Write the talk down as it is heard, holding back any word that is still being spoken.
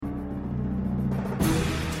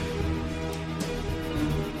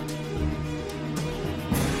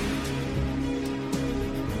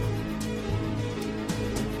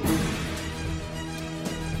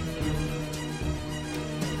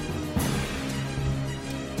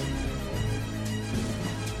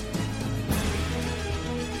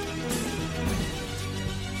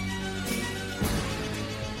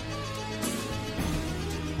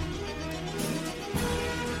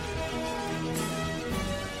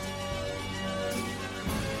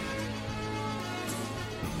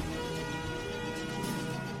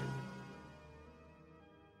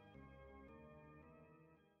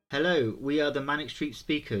Hello, we are the Manic Street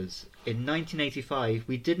Speakers. In 1985,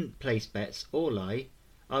 we didn't place bets or lie.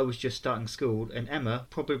 I was just starting school, and Emma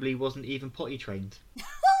probably wasn't even potty trained.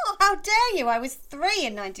 Oh, how dare you! I was 3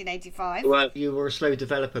 in 1985. Well, you were a slow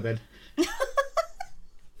developer then.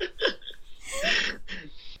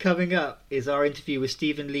 Coming up is our interview with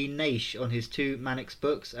Stephen Lee Naish on his 2 Mannix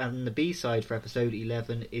books, and the B-side for episode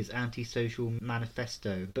 11 is Antisocial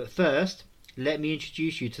Manifesto. But first, let me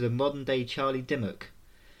introduce you to the modern-day Charlie Dimmock.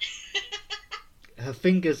 Her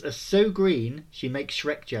fingers are so green, she makes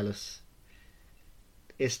Shrek jealous.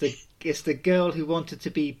 It's the girl who wanted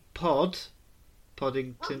to be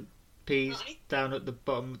Poddington Peas down at the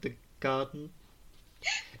bottom of the garden.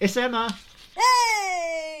 It's Emma!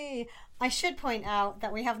 Hey! I should point out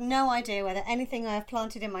that we have no idea whether anything I have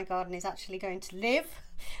planted in my garden is actually going to live,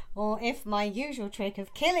 or if my usual trick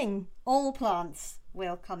of killing all plants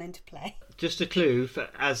will come into play. Just a clue,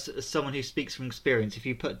 as someone who speaks from experience, if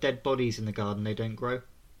you put dead bodies in the garden, they don't grow.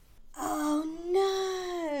 Oh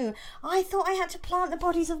no! I thought I had to plant the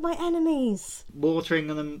bodies of my enemies. Watering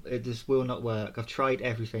them, it just will not work. I've tried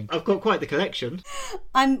everything. I've got quite the collection.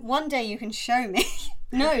 One day you can show me.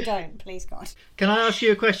 No, don't, please God. Can I ask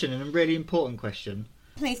you a question, and a really important question?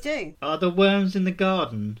 Please do. Are the worms in the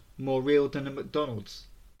garden more real than a McDonald's?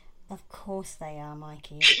 Of course they are,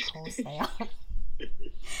 Mikey. Of course they are.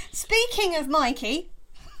 Speaking of Mikey,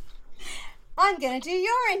 I'm going to do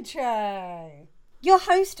your intro. Your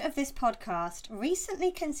host of this podcast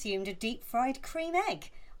recently consumed a deep-fried cream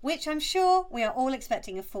egg, which I'm sure we are all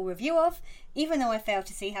expecting a full review of, even though I fail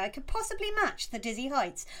to see how it could possibly match the dizzy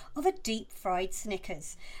heights of a deep-fried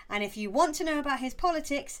Snickers. And if you want to know about his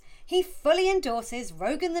politics, he fully endorses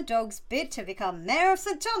Rogan the dog's bid to become Mayor of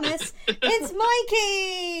St Thomas. It's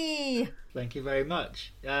Mikey! Thank you very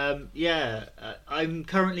much. I'm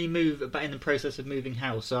currently in the process of moving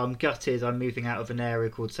house, so I'm gutted I'm moving out of an area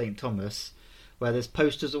called St Thomas, where there's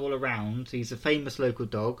posters all around. He's a famous local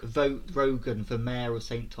dog. Vote Rogan for Mayor of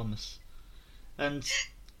St Thomas. And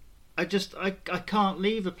I can't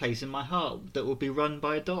leave a place in my heart that will be run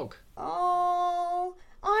by a dog. Oh,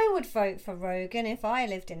 I would vote for Rogan if I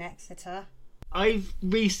lived in Exeter. I've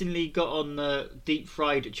recently got on the deep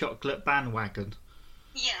fried chocolate bandwagon.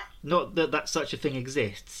 Yeah. Not that such a thing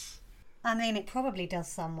exists. I mean, it probably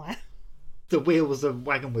does somewhere. The wheels are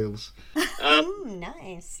wagon wheels.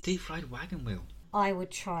 Nice. Deep fried wagon wheel. I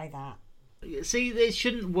would try that. See, it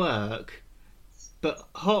shouldn't work, but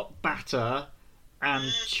hot batter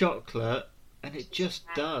and chocolate, and it just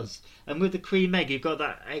does. And with the cream egg, you've got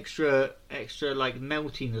that extra like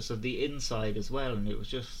meltiness of the inside as well, and it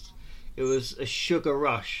was a sugar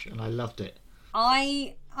rush, and I loved it.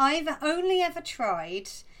 I've only ever tried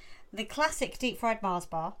the classic deep fried Mars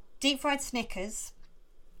bar, deep fried Snickers,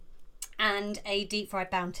 and a deep fried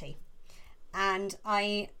Bounty. And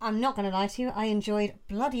I'm not going to lie to you, I enjoyed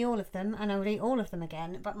bloody all of them, and I would eat all of them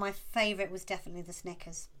again, but my favourite was definitely the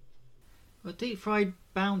Snickers. Well, deep fried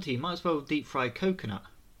Bounty, might as well deep fried coconut.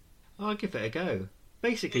 I'll give it a go.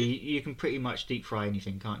 Basically, you can pretty much deep fry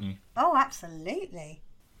anything, can't you? Oh, absolutely.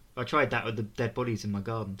 I tried that with the dead bodies in my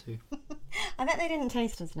garden too. I bet they didn't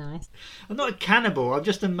taste as nice. I'm not a cannibal, I'm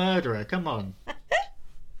just a murderer, come on.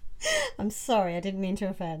 I'm sorry, I didn't mean to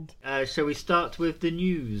offend. Shall we start with the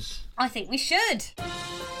news? I think we should.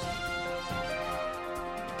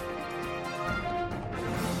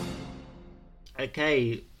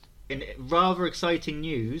 Okay, in rather exciting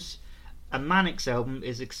news, a Mannix album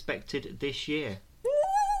is expected this year.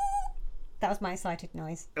 That was my excited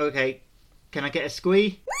noise. Okay, can I get a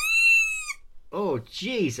squee? Oh,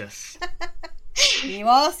 Jesus. You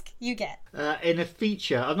ask, you get. In a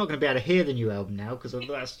feature, I'm not going to be able to hear the new album now because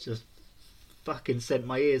that's just fucking sent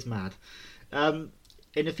my ears mad.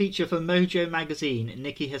 In a feature for Mojo magazine,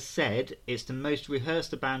 Nicky has said it's the most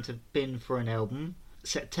rehearsed the band have been for an album.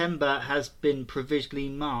 September has been provisionally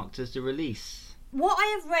marked as the release. What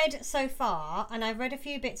I have read so far, and I've read a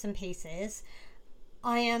few bits and pieces,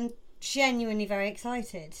 I am genuinely very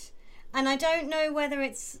excited. And I don't know whether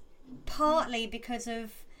it's partly because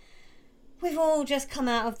of we've all just come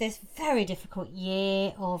out of this very difficult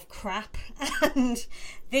year of crap, and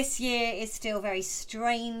this year is still very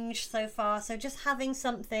strange so far, so just having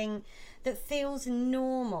something that feels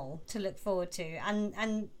normal to look forward to,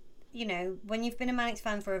 and you know, when you've been a Mannix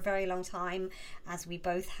fan for a very long time, as we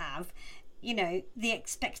both have, you know, the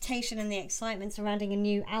expectation and the excitement surrounding a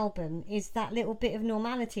new album is that little bit of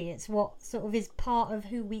normality. It's what sort of is part of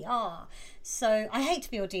who we are. So I hate to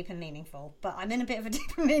be all deep and meaningful, but I'm in a bit of a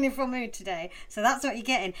deep and meaningful mood today. So that's what you're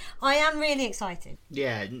getting. I am really excited.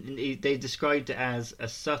 Yeah, they described it as a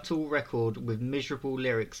subtle record with miserable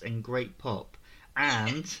lyrics and great pop.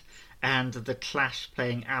 And and The Clash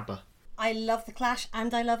playing ABBA. I love The Clash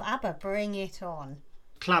and I love ABBA. Bring it on.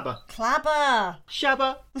 Clabber. Clabber.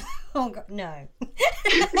 Shabba. Oh God, no.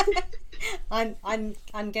 I'm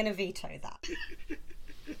gonna veto that.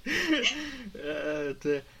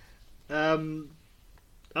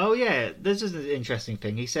 Oh yeah, this is an interesting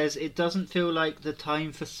thing. He says it doesn't feel like the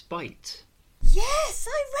time for spite. Yes,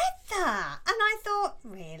 I read that, and I thought,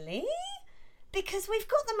 really? Because we've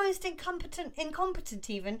got the most incompetent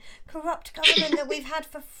even, corrupt government that we've had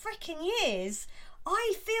for frickin' years.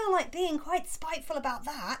 I feel like being quite spiteful about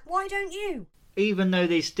that. Why don't you? Even though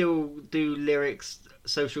they still do lyrics,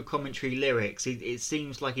 social commentary lyrics, it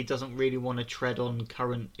seems like he doesn't really want to tread on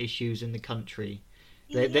current issues in the country.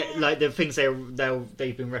 Like the things they've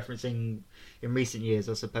been referencing in recent years,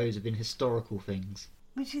 I suppose, have been historical things.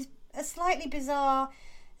 Which is a slightly bizarre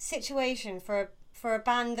situation for a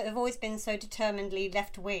band that have always been so determinedly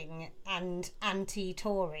left-wing and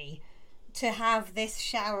anti-Tory, to have this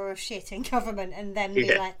shower of shit in government and then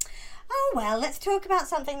be like, oh well, let's talk about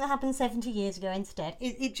something that happened 70 years ago instead.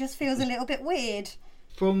 It just feels a little bit weird.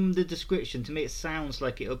 From the description, to me it sounds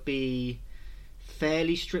like it'll be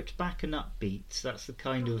fairly stripped back and upbeat. That's the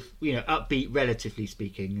kind of, upbeat relatively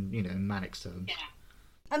speaking, in Manic terms. Yeah.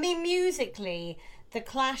 I mean, musically, The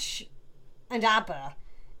Clash and ABBA,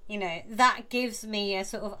 that gives me a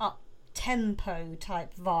sort of up-tempo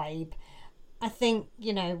type vibe. I think,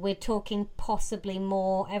 we're talking possibly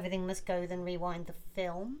more Everything Must Go than Rewind the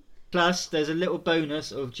film. Plus, there's a little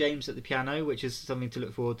bonus of James at the piano, which is something to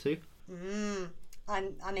look forward to.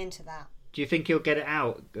 I'm into that. Do you think he'll get it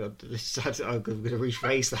out? God, I'm going to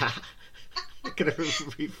rephrase that. I'm going to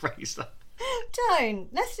rephrase that.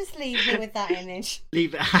 Don't. Let's just leave him with that image.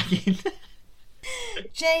 Leave it hanging.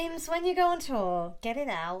 James, when you go on tour, get it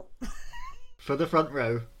out. For the front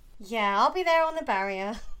row. Yeah, I'll be there on the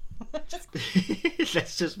barrier.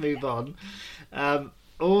 Let's just move on.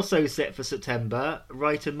 Also set for September,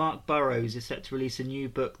 writer Mark Burrows is set to release a new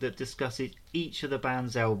book that discusses each of the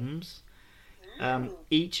band's albums.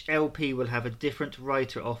 Each LP will have a different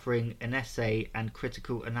writer offering an essay and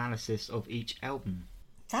critical analysis of each album.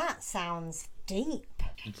 That sounds deep.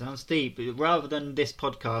 It sounds deep. Rather than this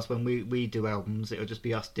podcast when we do albums, it'll just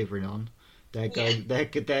be us dithering on.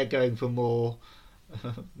 They're going for more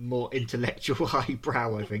intellectual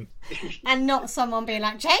highbrow, I think. And not someone being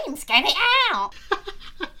like, James, get it out.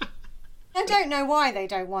 I don't know why they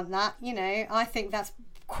don't want that. I think that's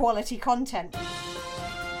quality content.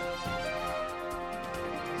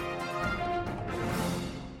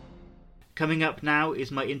 Coming up now is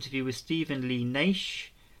my interview with Stephen Lee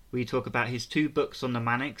Naish. We talk about his 2 books on the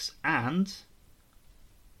Manics and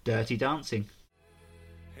Dirty Dancing.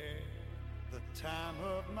 Had the time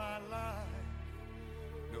of my life.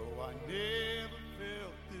 No, I never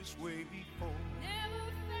felt this way before.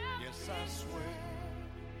 Yes, I swear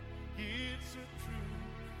it's a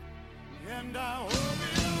truth, and I hope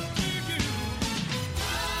it'll give you.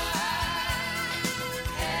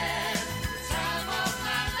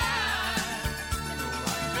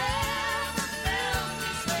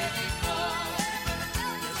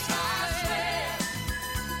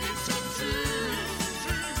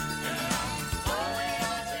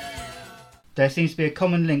 There seems to be a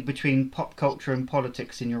common link between pop culture and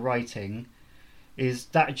politics in your writing. Is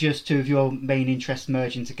that just 2 of your main interests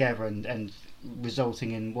merging together and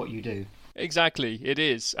resulting in what you do? Exactly, it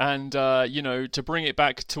is. And, to bring it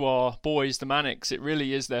back to our boys, the Manics, it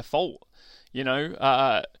really is their fault. These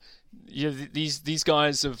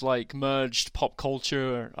guys have merged pop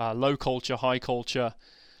culture, low culture, high culture,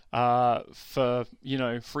 for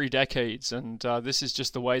 3 decades, and this is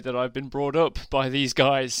just the way that I've been brought up by these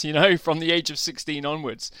guys, from the age of 16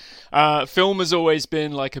 onwards. Film has always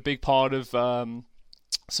been a big part of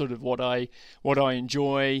sort of what I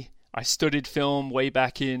enjoy. I studied film way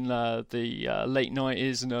back in the late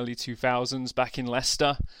 90s and early 2000s back in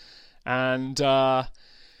Leicester, and I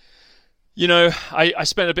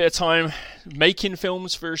spent a bit of time making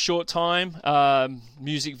films for a short time,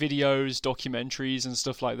 music videos, documentaries and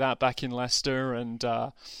stuff like that back in Leicester, and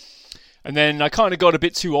then I kind of got a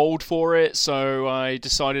bit too old for it, so I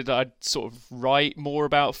decided I'd sort of write more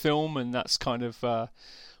about film, and that's kind of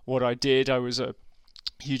what I did. I was a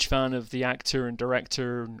huge fan of the actor and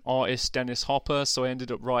director and artist Dennis Hopper, so I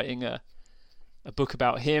ended up writing a book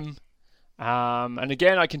about him. And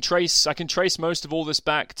again, I can trace most of all this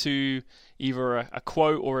back to either a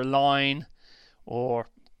quote or a line or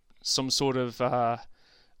some sort of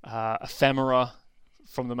ephemera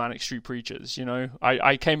from the Manic Street Preachers.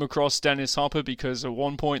 I came across Dennis Hopper because at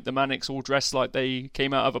one point the Manics all dressed like they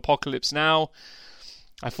came out of Apocalypse Now.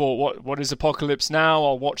 I thought, what is Apocalypse Now?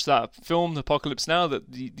 I'll watch that film, Apocalypse Now,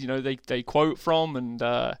 that they quote from, and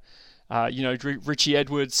Richie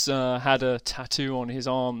Edwards had a tattoo on his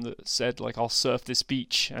arm that said like "I'll surf this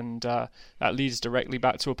beach," and that leads directly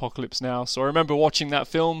back to Apocalypse Now. So I remember watching that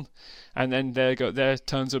film, and then there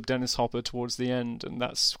turns up Dennis Hopper towards the end, and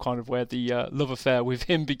that's kind of where the love affair with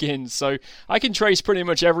him begins. So I can trace pretty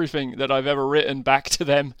much everything that I've ever written back to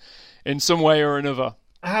them in some way or another.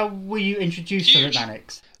 How were you introduced to the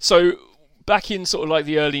Manics? So back in sort of like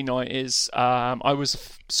the early 90s, I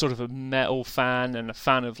was sort of a metal fan and a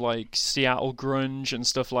fan of like Seattle grunge and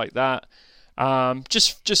stuff like that.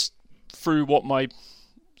 Just through what my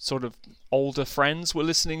sort of older friends were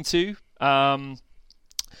listening to. And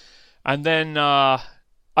then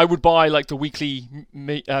I would buy like the weekly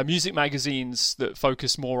music magazines that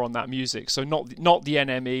focus more on that music. So not the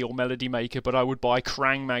NME or Melody Maker, but I would buy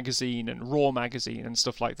Krang magazine and Raw magazine and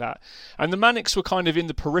stuff like that. And the Manics were kind of in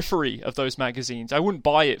the periphery of those magazines. I wouldn't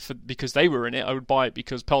buy it because they were in it. I would buy it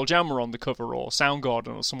because Pearl Jam were on the cover, or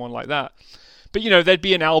Soundgarden, or someone like that. But there'd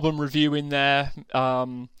be an album review in there.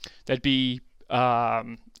 There'd be a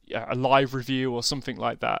live review or something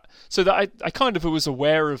like that. So that I kind of was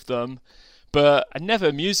aware of them. But I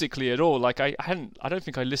never musically at all. Like I don't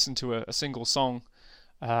think I listened to a single song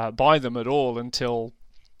by them at all until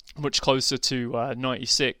much closer to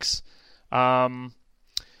 96.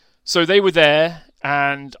 So they were there,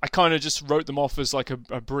 and I kind of just wrote them off as like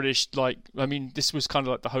a British, this was kind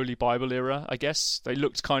of like the Holy Bible era, I guess. They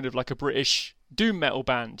looked kind of like a British doom metal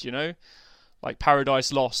band, like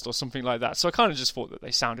Paradise Lost or something like that. So I kind of just thought that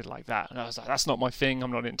they sounded like that, and I was like, that's not my thing.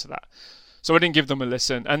 I'm not into that. So I didn't give them a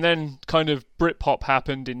listen. And then kind of Britpop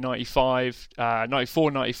happened in 94,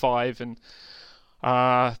 95, and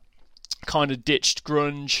kind of ditched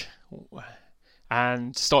grunge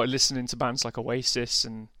and started listening to bands like Oasis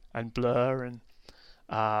and Blur and,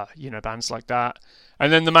 bands like that.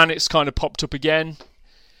 And then the Manics kind of popped up again,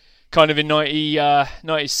 kind of in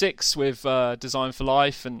 96 with Design for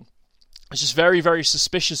Life. And I was just very, very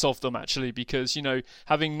suspicious of them, actually, because,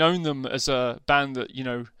 having known them as a band that,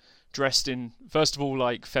 dressed in, first of all,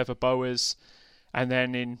 like feather boas, and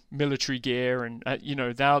then in military gear, and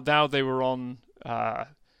now they were on I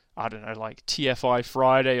don't know, like TFI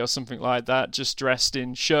Friday or something like that, just dressed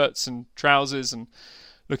in shirts and trousers and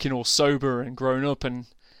looking all sober and grown up, and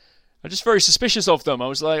I'm just very suspicious of them. I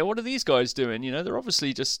was like, what are these guys doing? They're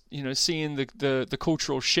obviously just seeing the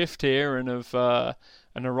cultural shift here and are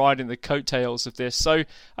riding the coattails of this. So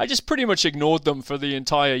I just pretty much ignored them for the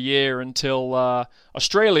entire year until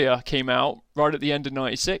Australia came out right at the end of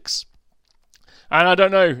 96. And I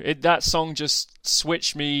don't know, that song just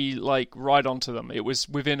switched me like right onto them. It was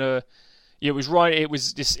right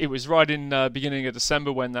in beginning of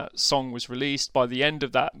December when that song was released. By the end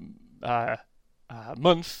of that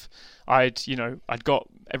month, I'd got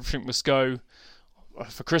Everything Must Go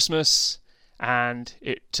for Christmas, and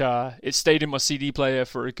it stayed in my CD player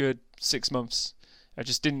for a good 6 months. I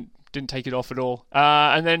just didn't take it off at all.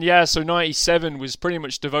 And then so 97 was pretty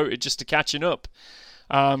much devoted just to catching up,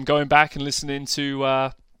 going back and listening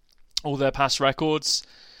to all their past records,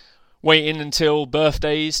 waiting until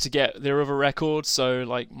birthdays to get their other records. So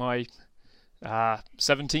like my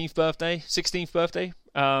 16th birthday,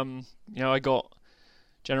 I got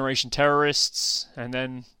Generation Terrorists, and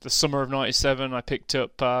then the summer of 97 I picked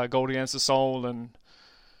up Gold Against the Soul and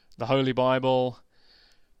the Holy Bible,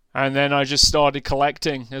 and then I just started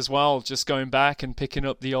collecting as well, just going back and picking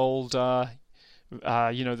up the old the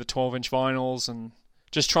 12-inch vinyls, and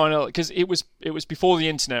just trying to, because it was before the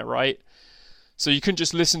internet, right? So you couldn't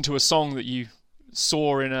just listen to a song that you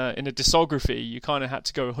saw in a discography. You kind of had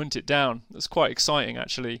to go hunt it down. It's quite exciting,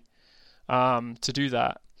 actually, to do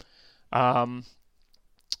that.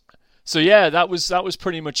 So yeah, that was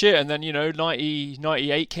pretty much it. And then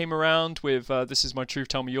 98 came around with This Is My Truth,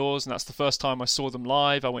 Tell Me Yours, and that's the first time I saw them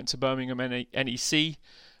live. I went to Birmingham NEC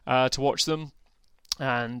to watch them,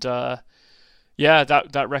 and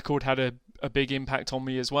that record had a big impact on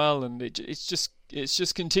me as well, and it's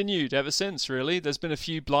just continued ever since. Really, there's been a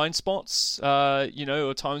few blind spots,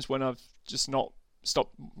 or times when I've just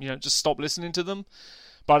stopped listening to them.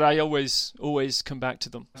 But I always come back to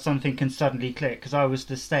them. Something can suddenly click, because I was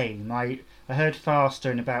the same. I heard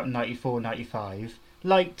Faster in about 94, 95,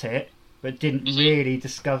 liked it, but didn't really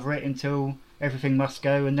discover it until Everything Must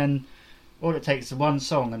Go, and then all it takes is one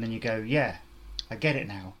song, and then you go, yeah, I get it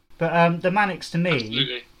now. But the Manics, to me,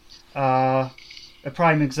 absolutely, are a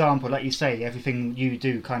prime example. Like you say, everything you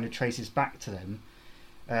do kind of traces back to them,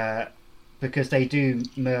 because they do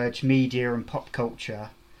merge media and pop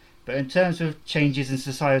culture. But in terms of changes in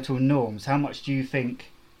societal norms, how much do you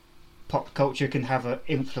think pop culture can have an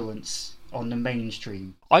influence on the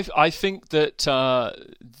mainstream? I think that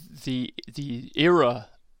the era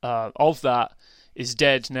of that is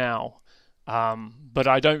dead now, but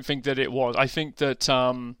I don't think that it was. I think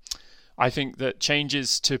that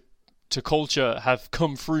changes to culture have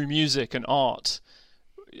come through music and art,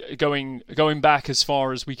 going back as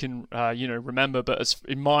far as we can remember. But as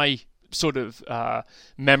in my sort of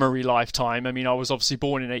memory lifetime, I mean, I was obviously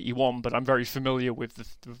born in '81, but I'm very familiar with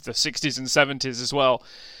the '60s and '70s as well,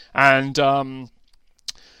 and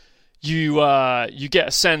you get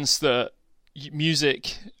a sense that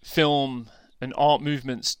music, film, and art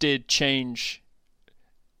movements did change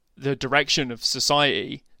the direction of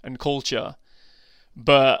society and culture.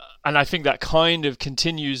 And I think that kind of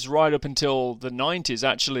continues right up until the 90s,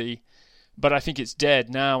 actually. But I think it's dead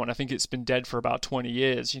now, and I think it's been dead for about 20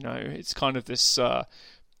 years. It's kind of this. I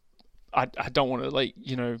don't want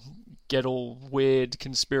to get all weird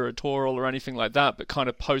conspiratorial or anything like that, but kind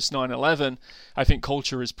of post 9/11, I think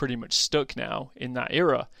culture is pretty much stuck now in that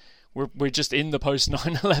era. We're just in the post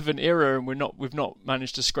 9/11 era, and we've not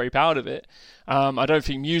managed to scrape out of it. I don't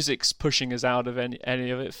think music's pushing us out of any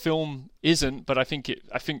of it. Film isn't, but I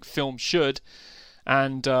think film should,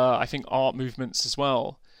 and I think art movements as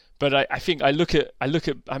well. But I think I look at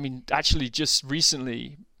I mean, actually just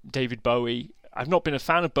recently, David Bowie. I've not been a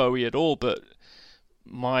fan of Bowie at all, but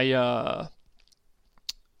my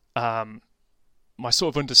my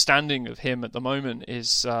sort of understanding of him at the moment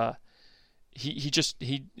is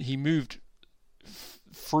he moved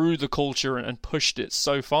through the culture and pushed it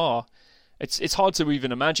so far. It's hard to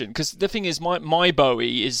even imagine, because the thing is, my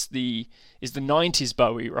Bowie is the 90s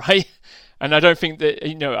Bowie, right? And I don't think that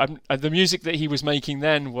the music that he was making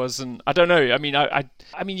then wasn't. I don't know. I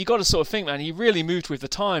mean, you got to sort of think, man. He really moved with the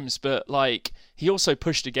times, but he also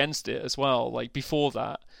pushed against it as well. Before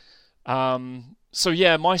that, so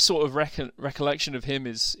yeah, my sort of recollection of him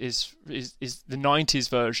is the 90s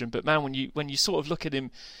version. But man, when you sort of look at him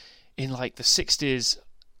in the 60s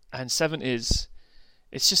and 70s,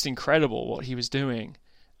 it's just incredible what he was doing.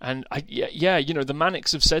 And the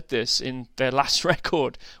Manics have said this in their last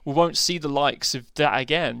record. We won't see the likes of that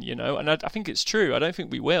again, And I think it's true. I don't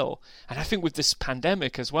think we will. And I think with this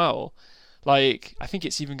pandemic as well, I think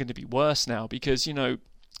it's even going to be worse now, because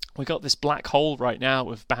we got this black hole right now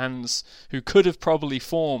of bands who could have probably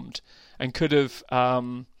formed and could have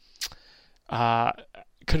done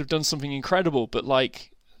something incredible, but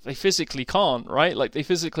they physically can't, right? They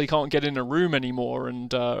physically can't get in a room anymore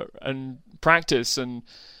and practice and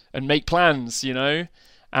make plans,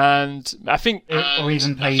 And I think, or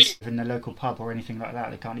even play in the local pub or anything like that.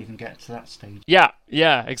 They can't even get to that stage. Yeah,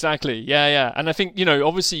 exactly. Yeah. And I think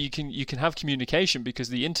obviously you can have communication because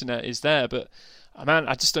the internet is there, but man,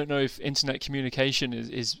 I just don't know if internet communication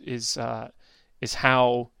is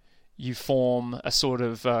how you form a sort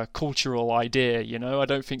of cultural idea. I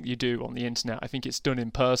don't think you do on the internet. I think it's done in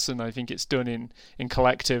person. I think it's done in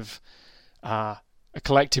collective. A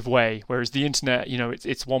collective way, whereas the internet,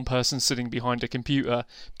 it's one person sitting behind a computer,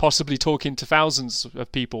 possibly talking to thousands of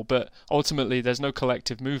people, but ultimately there's no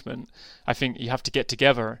collective movement. I think you have to get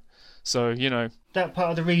together. So, that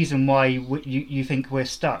part of the reason why you think we're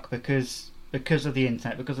stuck, because of the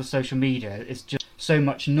internet, because of social media, it's just so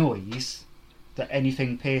much noise that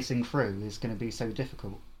anything piercing through is going to be so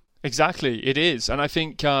difficult. Exactly, it is. And I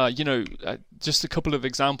think, just a couple of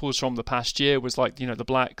examples from the past year was the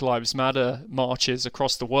Black Lives Matter marches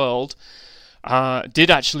across the world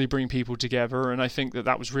did actually bring people together. And I think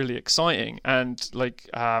that was really exciting. And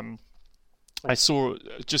I saw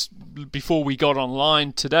just before we got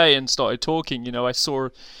online today and started talking, I saw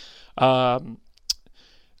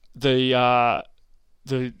the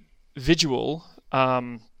vigil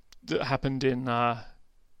that happened in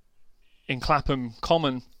Clapham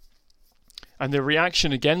Common. And the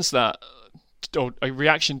reaction against that, or a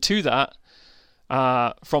reaction to that,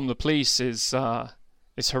 from the police is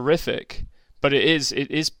horrific. But it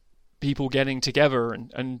is people getting together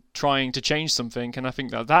and trying to change something, and I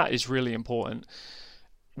think that is really important.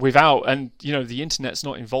 The internet's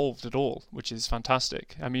not involved at all, which is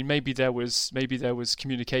fantastic. I mean, maybe there was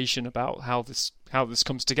communication about how this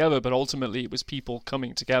comes together, but ultimately it was people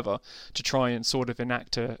coming together to try and sort of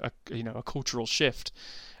enact a cultural shift.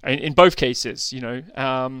 In both cases,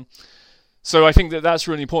 so I think that's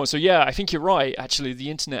really important. So yeah, I think you're right. Actually, the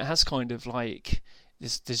internet has kind of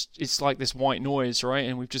this. It's like this white noise, right?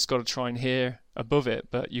 And we've just got to try and hear above it,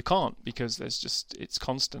 but you can't because it's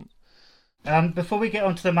constant. Before we get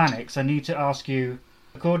on to the Manics, I need to ask you,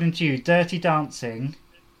 according to you, Dirty Dancing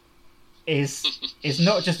is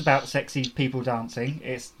not just about sexy people dancing.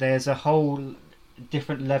 There's a whole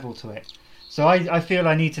different level to it. So I feel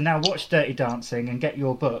I need to now watch Dirty Dancing and get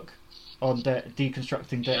your book on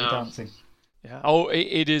deconstructing Dirty Dancing. Yeah. Oh,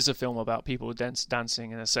 it is a film about people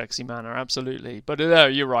dancing in a sexy manner, absolutely. But no,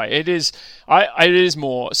 you're right. It is. It is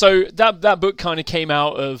more. So that book kind of came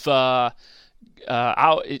out of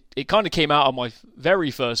It kind of came out of my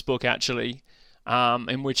very first book, actually,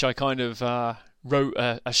 in which I kind of wrote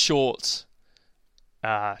a short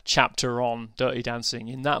chapter on Dirty Dancing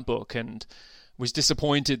in that book, and was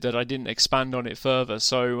disappointed that I didn't expand on it further.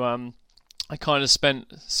 So I kind of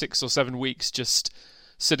spent 6 or 7 weeks just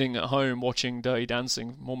sitting at home watching Dirty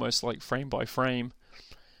Dancing, almost like frame by frame,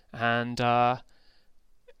 and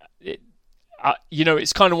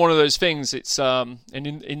it's kind of one of those things. It's and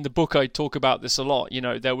in the book I talk about this a lot. You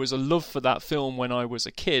know, there was a love for that film when I was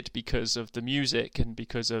a kid because of the music and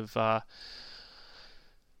because of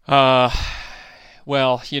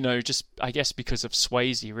just I guess because of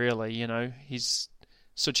Swayze, really. You know, he's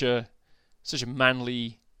such a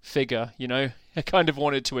manly figure. You know, I kind of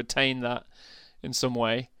wanted to attain that in some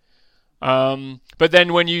way. But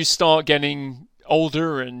then when you start getting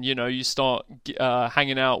older and you start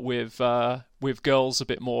hanging out with girls a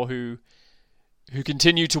bit more who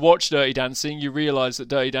continue to watch Dirty Dancing, you realise that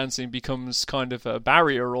Dirty Dancing becomes kind of a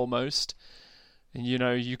barrier almost, and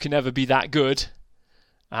you can never be that good.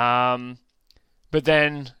 But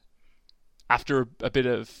then after a bit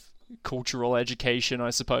of cultural education, I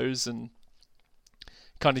suppose, and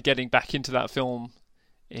kind of getting back into that film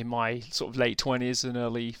in my sort of late 20s and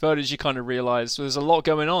early 30s, you kind of realise there's a lot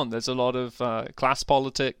going on. There's a lot of class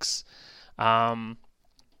politics,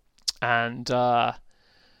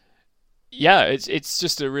 it's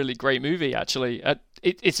just a really great movie, actually.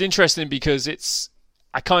 It's interesting because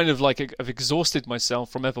I kind of have exhausted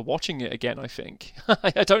myself from ever watching it again, I think.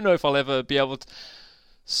 I don't know if I'll ever be able to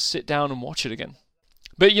sit down and watch it again.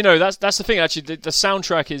 But that's the thing. Actually, the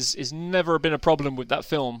soundtrack is never been a problem with that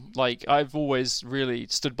film. Like, I've always really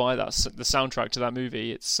stood by the soundtrack to that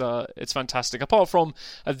movie. It's fantastic. Apart from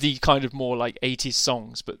the kind of more like 80s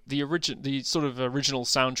songs, but the sort of original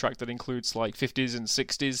soundtrack that includes like 50s and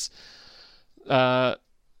 60s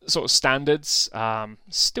sort of standards,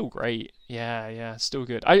 still great. Yeah, still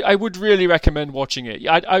good. I would really recommend watching it.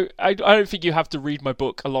 I don't think you have to read my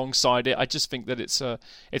book alongside it. I just think that it's a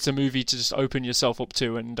movie to just open yourself up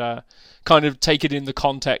to and kind of take it in the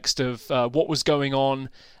context of what was going on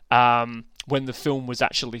when the film was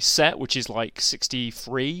actually set, which is like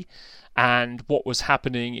 1963, and what was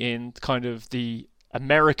happening in kind of the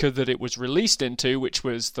America that it was released into, which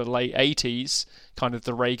was the late 1980s, kind of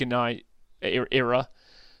the Reaganite era.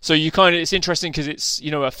 So it's interesting because it's,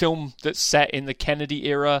 a film that's set in the Kennedy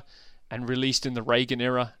era and released in the Reagan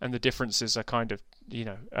era, and the differences are kind of,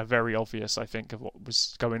 are very obvious, I think, of what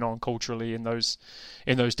was going on culturally in those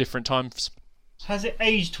different times. Has it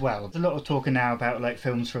aged well? There's a lot of talk now about like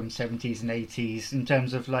films from 70s and 80s in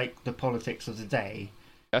terms of like the politics of the day.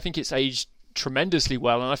 I think it's aged tremendously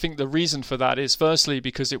well, and I think the reason for that is firstly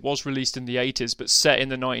because it was released in the 80s but set in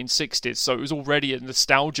the 1960s, so it was already a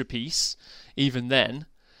nostalgia piece even then.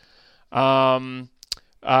 The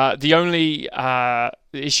only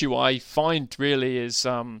issue I find really is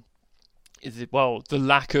the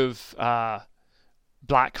lack of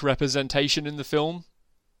black representation in the film,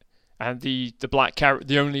 and the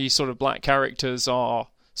only sort of black characters are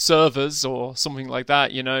servers or something like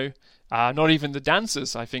that. Not even the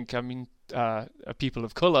dancers. I mean, are people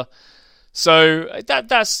of color. So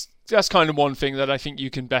that's kind of one thing that I think you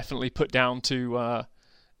can definitely put down to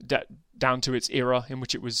its era in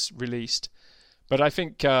which it was released. But I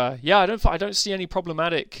think I don't see any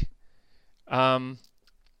problematic parts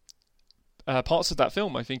of that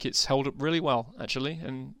film. I think it's held up really well, actually,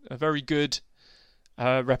 and a very good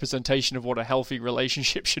representation of what a healthy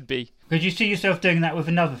relationship should be. Could you see yourself doing that with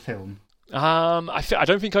another film? I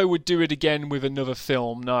don't think I would do it again with another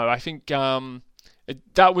film. No, I think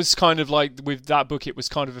that was kind of like with that book. It was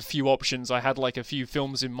kind of a few options. I had like a few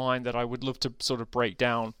films in mind that I would love to sort of break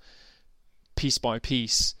down piece by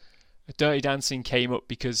piece. Dirty Dancing came up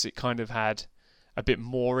because it kind of had a bit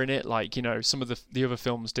more in it. Like, some of the other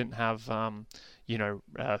films didn't have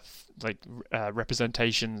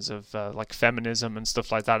representations of like feminism and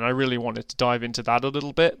stuff like that, and I really wanted to dive into that a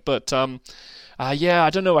little bit. But I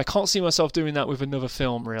don't know, I can't see myself doing that with another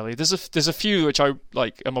film, really. There's a few which I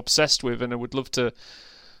like am obsessed with and I would love to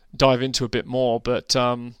dive into a bit more, but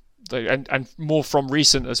and more from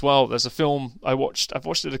recent as well. There's a film I've watched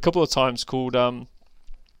it a couple of times called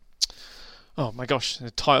oh my gosh,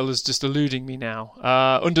 the title is just eluding me now.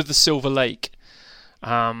 Under the Silver Lake,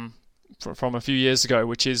 from a few years ago,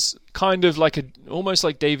 which is kind of like almost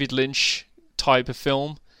like David Lynch type of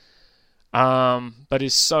film. but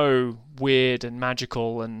is so weird and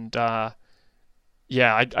magical, and I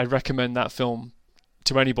recommend that film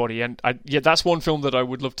to anybody. And that's one film that I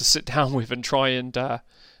would love to sit down with and try and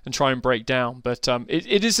break down. But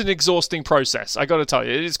it is an exhausting process. I got to tell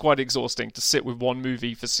you, it is quite exhausting to sit with one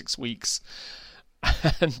movie for 6 weeks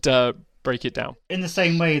and break it down. In the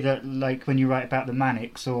same way that, like, when you write about the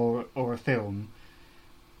Manics or a film,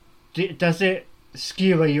 does it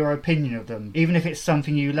skewer your opinion of them, even if it's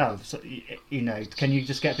something you love? So, can you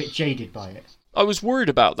just get a bit jaded by it? I was worried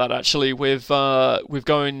about that actually with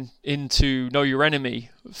going into Know Your Enemy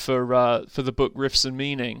for the book Riffs and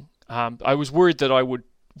Meaning. I was worried that I would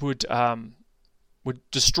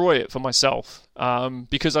destroy it for myself,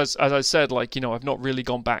 because as I said, I've not really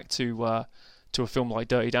gone back to a film like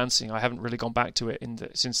Dirty Dancing. I haven't really gone back to it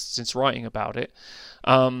since writing about it,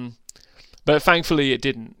 but thankfully it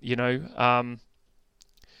didn't.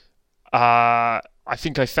 I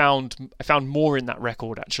think I found more in that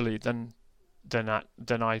record actually than I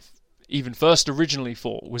even first originally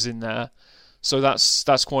thought was in there. So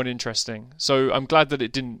that's quite interesting. So I'm glad that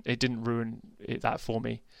it didn't ruin that for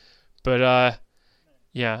me. But I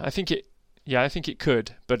think it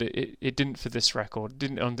could, but it didn't for this record. It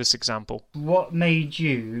didn't on this example. What made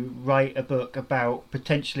you write a book about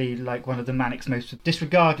potentially like one of the Manics' most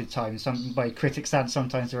disregarded times, by critics and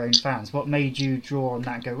sometimes their own fans? What made you draw on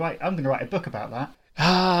that and go, right, I'm going to write a book about that?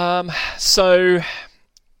 So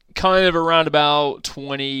kind of around about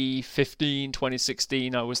 2015,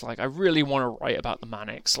 2016, I was like, I really want to write about the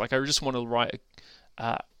Manics. Like, I just want to write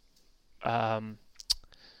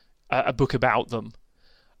a book about them.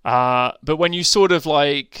 But when you sort of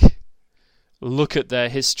like look at their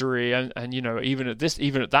history and even at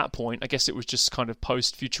that point, I guess it was just kind of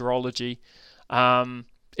post futurology.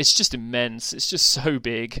 It's just immense. It's just so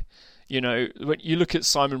big. When you look at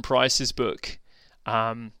Simon Price's book,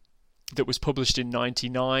 that was published in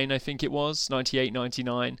 99, I think it was 98,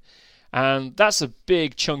 99, and that's a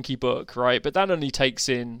big chunky book, right? But that only takes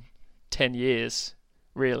in 10 years,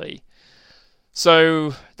 really.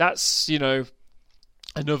 So that's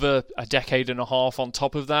another a decade and a half on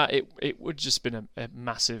top of that. It would just been a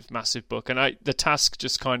massive book, and the task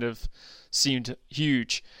just kind of seemed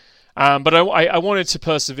huge. But I wanted to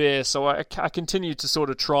persevere, so I continued to sort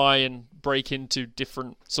of try and break into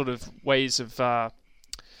different sort of ways of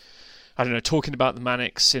talking about the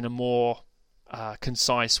Manics in a more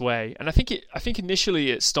concise way. And I think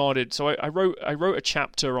initially it started. So I wrote a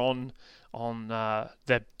chapter on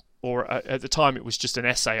their, or at the time it was just an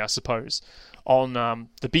essay, I suppose, on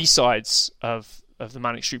the B-sides of the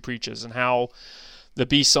Manic Street Preachers, and how the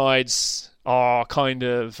B-sides are kind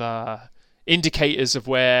of indicators of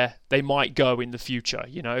where they might go in the future,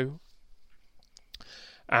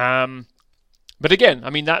 But again,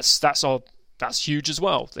 I mean that's huge as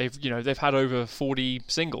well. They've had over 40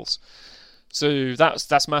 singles, so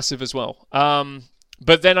that's massive as well.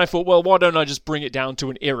 But then I thought, well, why don't I just bring it down to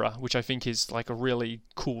an era, which I think is like a really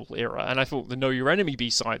cool era. And I thought the Know Your Enemy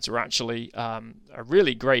B-sides are actually a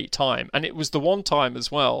really great time. And it was the one time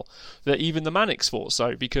as well that even the Manics thought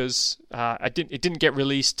so, because it didn't get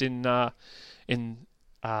released in the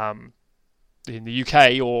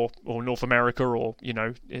UK or North America or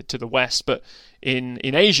to the West, but in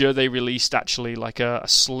Asia they released actually like a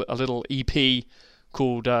little EP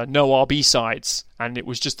called Know Our B-sides, and it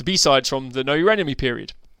was just the B-sides from the Know Your Enemy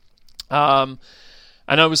period. And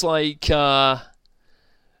I was like, it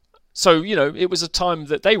was a time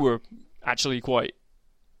that they were actually quite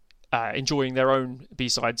enjoying their own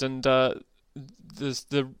B-sides, and the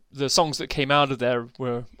songs that came out of there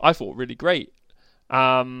were, I thought, really great.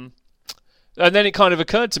 And then it kind of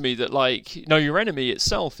occurred to me that like Know Your Enemy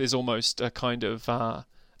itself is almost a kind of a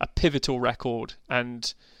pivotal record,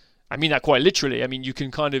 and I mean that quite literally. I mean, you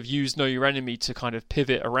can kind of use Know Your Enemy to kind of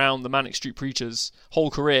pivot around the Manic Street Preachers' whole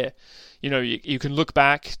career. You can look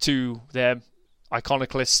back to their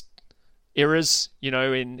iconoclast eras,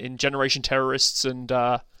 in Generation Terrorists and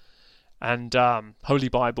Holy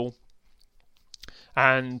Bible,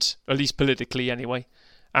 and at least politically anyway.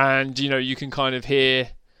 And you can kind of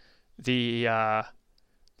hear the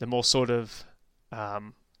more sort of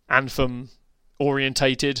anthem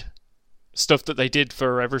orientated stuff that they did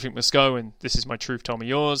for Everything Must Go and This Is My Truth, Tell Me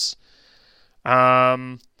Yours.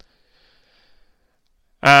 So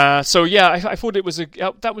yeah, I thought it was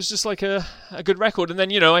that was just like a good record. And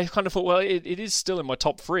then I kind of thought, well, it is still in my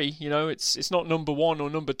top 3. It's not number 1 or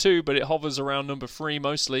number 2, but it hovers around number 3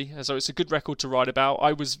 mostly. So it's a good record to write about.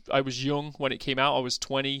 I was young when it came out. I was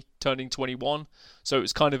 20, turning 21. So it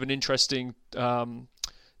was kind of an interesting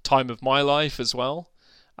time of my life as well.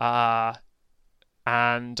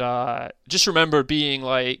 And just remember being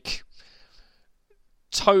like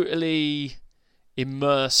totally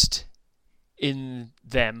immersed in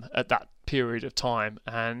them at that period of time,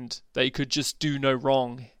 and they could just do no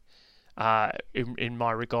wrong in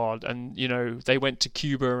my regard. And they went to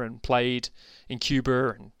Cuba and played in Cuba,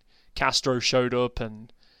 and Castro showed up,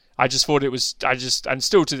 and I just thought it was and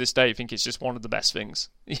still to this day think it's just one of the best things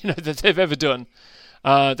that they've ever done.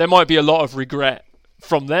 There might be a lot of regret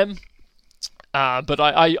from them, but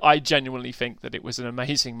I genuinely think that it was an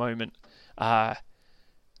amazing moment.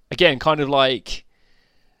 Again, kind of like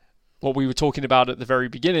what we were talking about at the very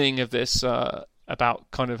beginning of this,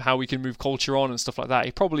 about kind of how we can move culture on and stuff like that.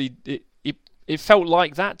 It felt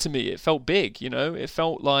like that to me. It felt big, It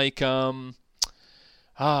felt like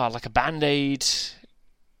like a Band-Aid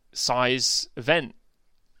size event.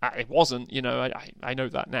 It wasn't, I know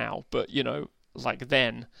that now, but like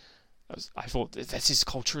then, I thought this is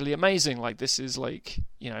culturally amazing. Like this is like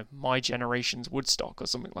my generation's Woodstock or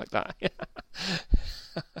something like that.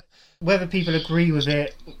 Whether people agree with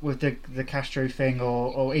it, with the Castro thing,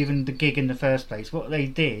 or even the gig in the first place, what they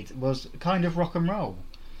did was kind of rock and roll.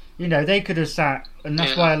 They could have sat, and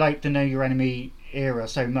that's why I like the Know Your Enemy era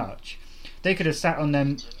so much. They could have sat on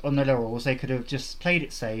their laurels. They could have just played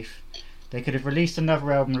it safe. They could have released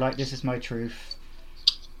another album like This Is My Truth,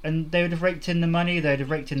 and they would have raked in the money. They would have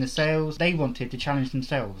raked in the sales. They wanted to challenge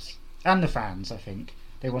themselves and the fans. I think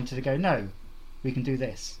they wanted to go, no, we can do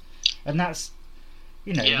this, and that's.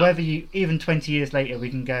 Whether you, even 20 years later, we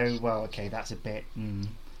can go, well, okay, that's a bit,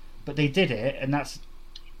 but they did it, and that's,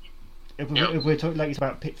 if we're talking like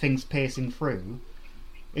about things piercing through,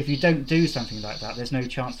 if you don't do something like that, there's no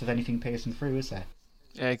chance of anything piercing through, is there?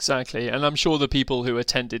 Exactly, and I'm sure the people who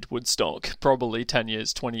attended Woodstock probably 10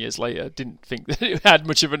 years, 20 years later didn't think that it had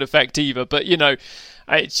much of an effect either, but,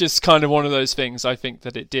 it's just kind of one of those things I think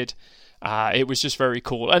that it did. It was just very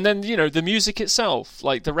cool. And then, the music itself,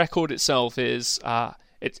 like the record itself is,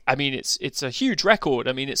 it's a huge record.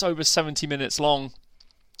 I mean, it's over 70 minutes long.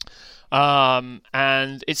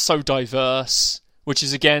 And it's so diverse, which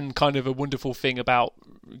is again kind of a wonderful thing about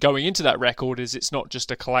going into that record, is it's not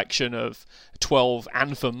just a collection of 12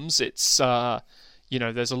 anthems. It's, there's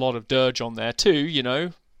a lot of dirge on there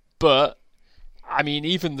too, but I mean,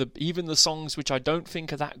 even the songs which I don't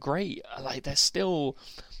think are that great, like they're still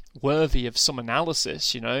worthy of some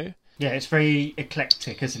analysis, Yeah, it's very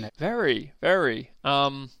eclectic, isn't it? Very, very.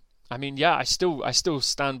 I mean, yeah, I still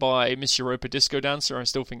stand by Miss Europa Disco Dancer. I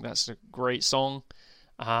still think that's a great song.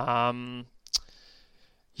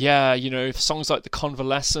 Yeah, songs like The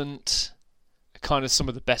Convalescent, kind of some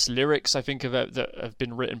of the best lyrics I think that have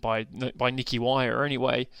been written by Nicky Wire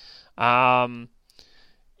anyway. The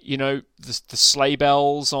sleigh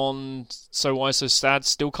bells on So Why So Sad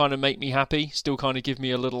still kind of make me happy, still kind of give me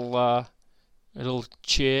a little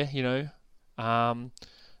cheer,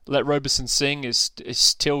 Let Robeson Sing is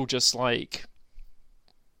still just like,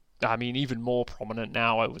 I mean, even more prominent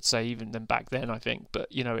now, I would say, even than back then, I think. But,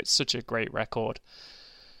 it's such a great record.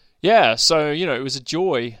 Yeah, so, it was a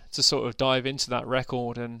joy to sort of dive into that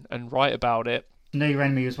record and write about it. Know Your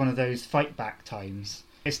Enemy was one of those fight back times.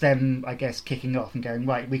 It's them, I guess, kicking off and going,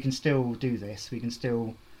 right, we can still do this. We can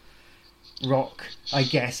still rock, I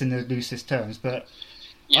guess, in the loosest terms. But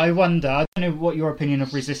yeah. I wonder, I don't know what your opinion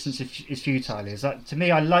of Resistance is Futile is. To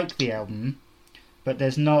me, I like the album, but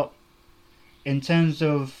there's not, in terms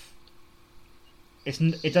of,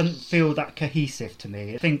 it doesn't feel that cohesive to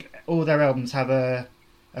me. I think all their albums have a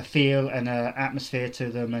feel and an atmosphere to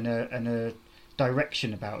them and a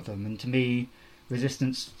direction about them. And to me,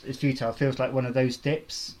 Resistance is Futile feels like one of those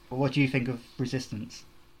dips. What do you think of Resistance?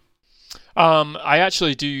 I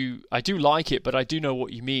do like it, but I do know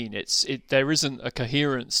what you mean. There isn't a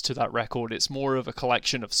coherence to that record. It's more of a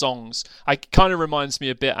collection of songs. It kind of reminds me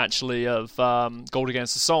a bit actually of Gold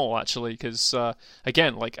Against the Soul, actually, because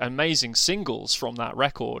again, like amazing singles from that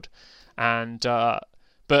record, and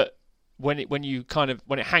but when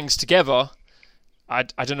it hangs together, I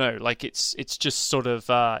don't know, like it's just sort of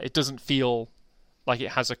it doesn't feel like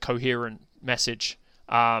it has a coherent message.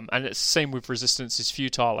 And it's the same with Resistance is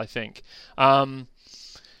Futile, I think.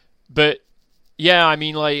 But yeah, I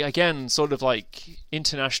mean, like, again, sort of like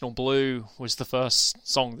International Blue was the first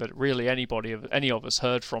song that really any of us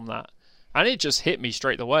heard from that. And it just hit me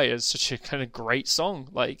straight away as such a kind of great song.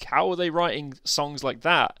 Like, how are they writing songs like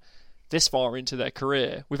that this far into their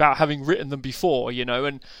career without having written them before,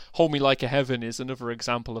 and Hold Me Like a Heaven is another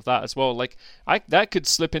example of that as well. Like that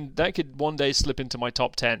could one day slip into my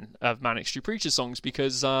top 10 of Manic Street Preacher songs,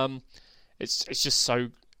 because it's just so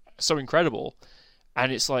incredible.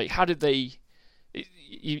 And it's like, how did they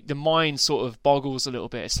the mind sort of boggles a little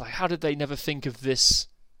bit. It's like, how did they never think of this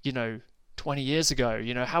 20 20 years ago?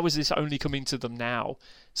 You know, how is this only coming to them now?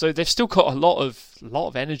 So they've still got a lot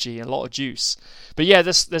of energy and a lot of juice. But yeah,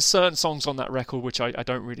 there's certain songs on that record which I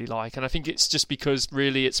don't really like, and I think it's just because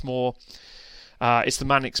really it's more it's the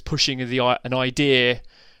Manics pushing an idea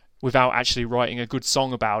without actually writing a good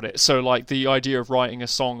song about it. So like the idea of writing a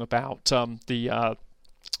song about the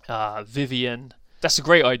Vivian, that's a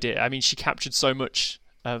great idea. I mean, she captured so much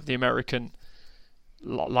of the American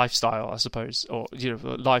lifestyle, I suppose, or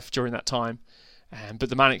life during that time. But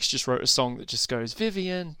the Manics just wrote a song that just goes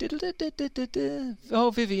Vivian,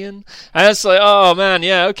 oh Vivian, and it's like, oh man,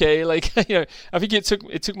 yeah, okay, like I think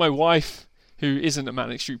it took my wife, who isn't a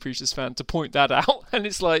Manic Street Preachers fan, to point that out, and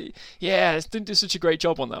it's like, yeah, they didn't do such a great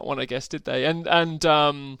job on that one, I guess, did they? And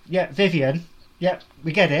yeah, Vivian, yeah,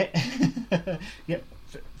 we get it, yep.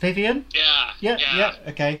 Vivian? Yeah,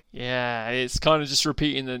 okay. Yeah, it's kind of just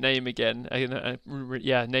repeating the name again.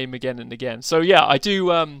 Name again and again. So yeah, I do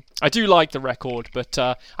like the record, but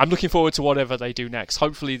I'm looking forward to whatever they do next.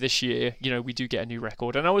 Hopefully this year, we do get a new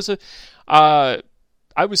record. And I was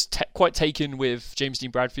quite taken with James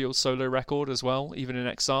Dean Bradfield's solo record as well, Even in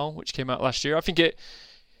Exile, which came out last year. I think it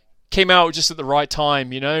came out just at the right time.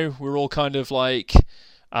 We're all kind of like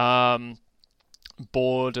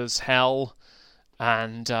bored as hell.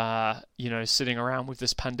 And, sitting around with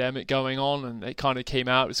this pandemic going on, and it kind of came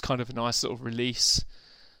out. It's kind of a nice little release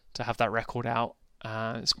to have that record out.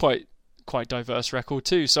 It's quite diverse record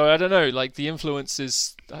too. So I don't know, like the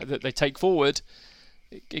influences that they take forward,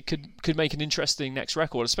 it could make an interesting next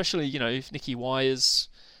record, especially, if Nicky Wire's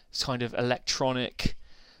kind of electronic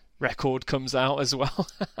record comes out as well.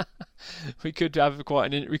 we could have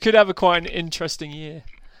quite an interesting year.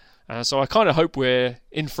 So I kind of hope we're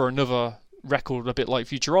in for another record a bit like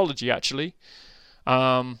Futurology, actually,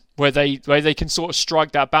 where they can sort of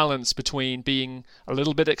strike that balance between being a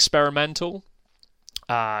little bit experimental,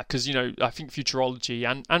 because I think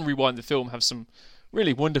Futurology and Rewind the Film have some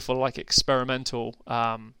really wonderful like experimental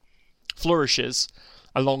flourishes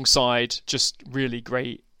alongside just really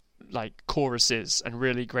great like choruses and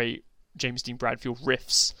really great James Dean Bradfield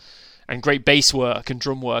riffs and great bass work and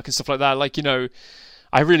drum work and stuff like that. Like,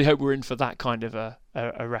 I really hope we're in for that kind of a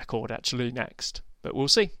record actually next. But we'll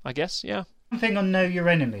see, I guess, yeah. One thing on Know Your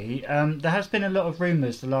Enemy, there has been a lot of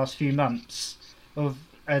rumours the last few months of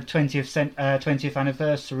a 20th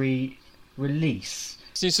anniversary release.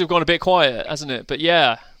 Seems to have gone a bit quiet, hasn't it? But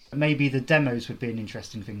yeah. Maybe the demos would be an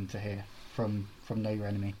interesting thing to hear from Know Your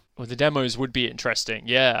Enemy. Well, the demos would be interesting,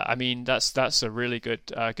 yeah. I mean, that's a really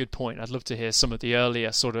good point. I'd love to hear some of the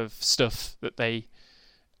earlier sort of stuff that they...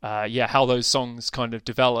 how those songs kind of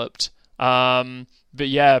developed. But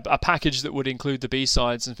yeah, a package that would include the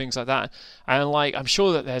B-sides and things like that. And like, I'm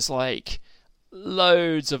sure that there's like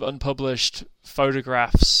loads of unpublished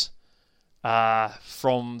photographs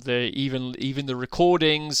from the even the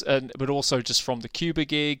recordings, but also just from the Cuba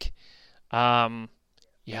gig. I'm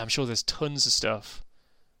sure there's tons of stuff.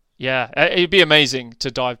 Yeah, it'd be amazing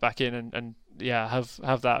to dive back in and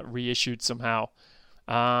have that reissued somehow.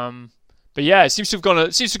 But yeah, it seems to have gone a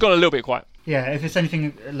little bit quiet. Yeah, if it's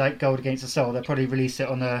anything like Gold Against the Soul, they'll probably release it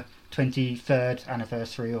on the 23rd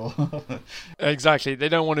anniversary or... Exactly. They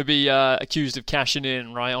don't want to be accused of cashing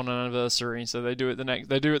in, right, on an anniversary, so they do it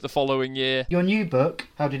the following year. Your new book,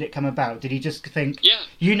 how did it come about? Did you just think,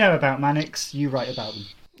 you know about Manics, you write about them?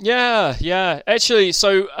 Yeah. Actually,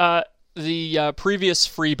 so the previous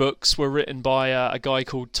 3 books were written by a guy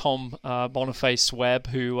called Tom Boniface Webb,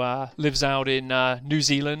 who lives out in New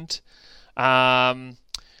Zealand.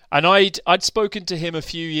 And I'd spoken to him a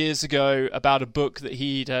few years ago about a book that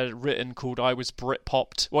he'd written called I Was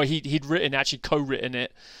Britpopped. Well, he'd co-written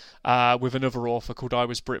it with another author called I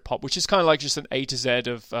Was Britpop, which is kind of like just an A to Z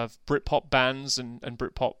of Britpop bands and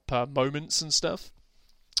Britpop moments and stuff.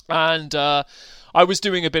 And I was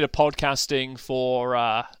doing a bit of podcasting for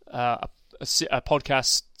a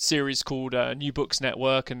podcast series called New Books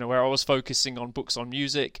Network, and where I was focusing on books on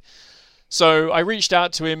music. So I reached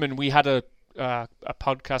out to him, and we had a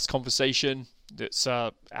podcast conversation that's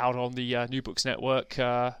out on the New Books Network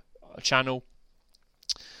channel.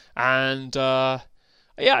 And I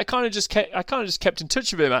kind of just kept in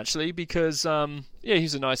touch with him actually, because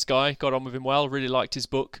he's a nice guy. Got on with him well. Really liked his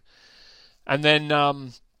book. And then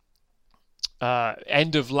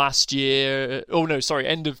end of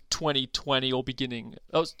 2020 or beginning.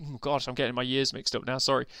 Oh gosh, I'm getting my years mixed up now.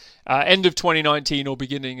 Sorry. End of 2019 or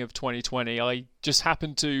beginning of 2020. I just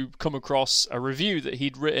happened to come across a review that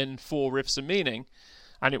he'd written for Riffs and Meaning,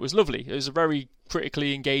 and it was lovely. It was a very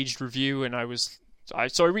critically engaged review, and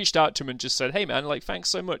so I reached out to him and just said, "Hey man, like thanks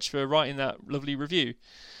so much for writing that lovely review.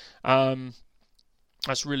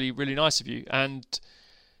 That's really really nice of you." And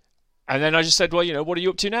And then I just said, well, what are you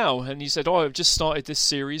up to now? And he said, I've just started this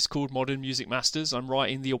series called Modern Music Masters. I'm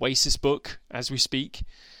writing the Oasis book as we speak.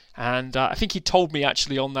 And I think he told me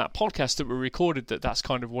actually on that podcast that we recorded that that's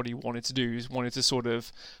kind of what he wanted to do. He wanted to sort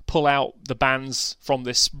of pull out the bands from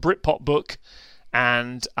this Britpop book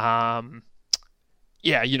and, write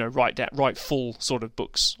full sort of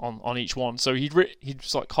books on each one. So he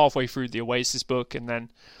was like halfway through the Oasis book, and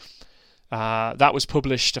then that was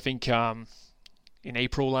published, I think, in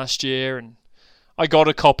April last year, and I got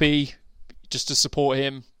a copy just to support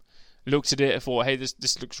him. Looked at it, I thought, hey,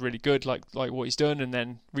 this looks really good, like what he's done, and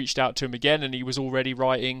then reached out to him again, and he was already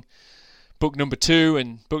writing book number 2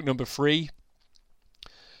 and book number 3.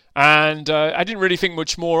 And I didn't really think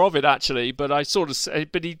much more of it actually, but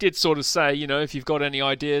he did sort of say, if you've got any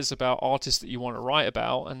ideas about artists that you want to write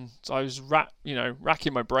about, and so I was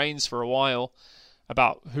racking my brains for a while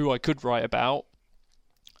about who I could write about.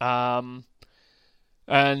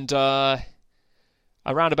 And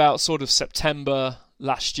around about sort of September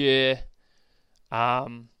last year,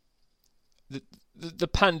 the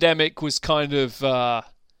pandemic was kind of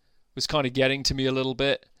getting to me a little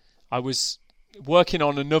bit. I was working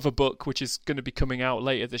on another book which is going to be coming out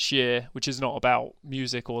later this year, which is not about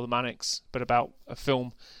music or the Manics, but about a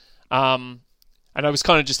film. And I was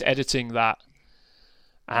kind of just editing that,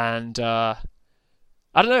 and I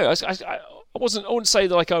don't know. I wouldn't say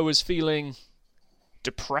that like I was feeling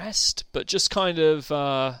depressed, but just kind of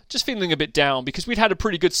just feeling a bit down because we'd had a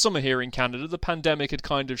pretty good summer here in Canada. The pandemic had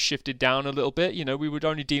kind of shifted down a little bit. We were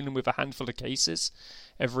only dealing with a handful of cases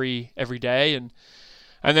every day,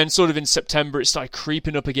 and then sort of in September it started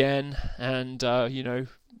creeping up again, and and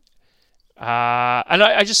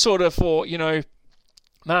I just sort of thought,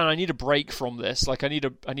 man, I need a break from this. Like I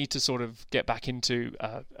need to sort of get back into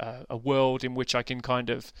a world in which I can kind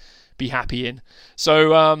of be happy in.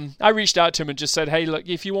 So I reached out to him and just said, hey, look,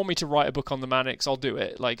 if you want me to write a book on the Manics, I'll do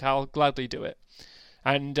it. Like I'll gladly do it.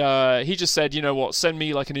 And he just said, you know what, send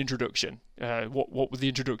me like an introduction. What would the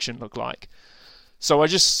introduction look like? So I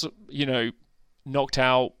just knocked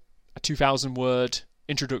out a 2,000-word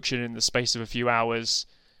introduction in the space of a few hours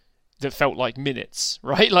that felt like minutes,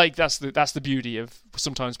 right? Like that's the beauty of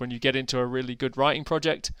sometimes when you get into a really good writing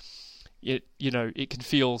project, it can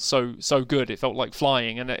feel so good. It felt like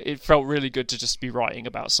flying, and it felt really good to just be writing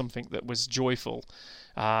about something that was joyful.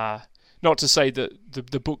 Not to say that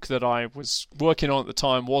the book that I was working on at the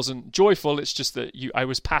time wasn't joyful. It's just that I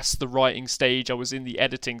was past the writing stage. I was in the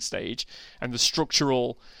editing stage, and the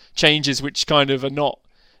structural changes, which kind of are not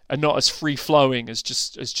as free flowing as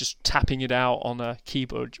just tapping it out on a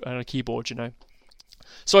keyboard.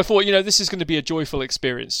 So I thought, this is going to be a joyful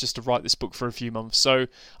experience just to write this book for a few months. So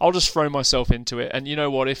I'll just throw myself into it. And you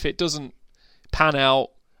know what? If it doesn't pan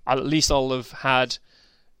out, at least I'll have had,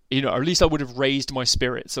 or at least I would have raised my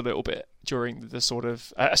spirits a little bit during the sort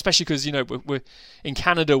of, especially because, we're in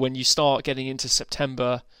Canada, when you start getting into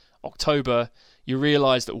September, October, you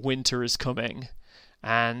realize that winter is coming,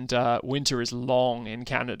 and winter is long in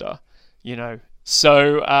Canada,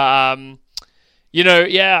 So, I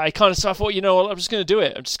thought, I'm just going to do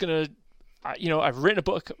it. I'm just going to, I've written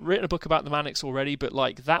a book about the Manics already, but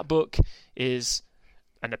like that book is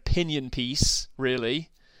an opinion piece, really.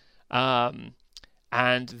 And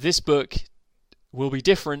this book will be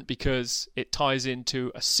different because it ties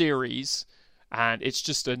into a series, and it's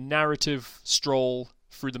just a narrative stroll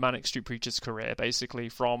through the Manic Street Preachers' career, basically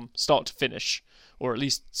from start to finish, or at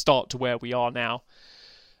least start to where we are now.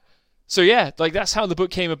 So yeah, like that's how the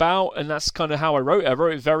book came about, and that's kind of how I wrote it. I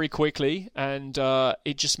wrote it very quickly, and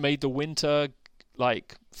it just made the winter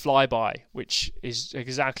like fly by, which is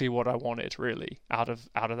exactly what I wanted, really, out of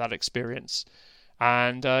that experience.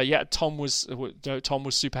 And Tom was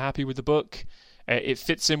super happy with the book. It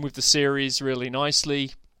fits in with the series really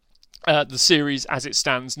nicely. The series as it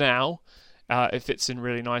stands now, it fits in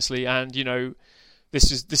really nicely. And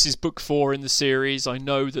this is book 4 in the series. I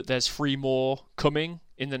know that there's 3 more coming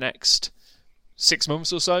in the next 6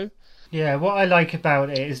 months or so. Yeah, what I like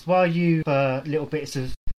about it is while you little bits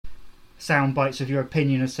of sound bites of your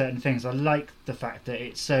opinion of certain things, I like the fact that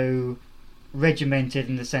it's so regimented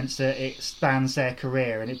in the sense that it spans their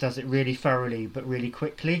career and it does it really thoroughly but really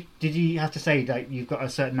quickly. Did you have to say like you've got a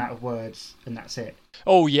certain amount of words and that's it?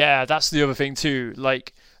 Oh yeah, that's the other thing too.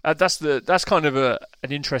 Like that's kind of an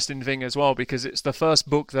interesting thing as well, because it's the first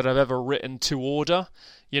book that I've ever written to order.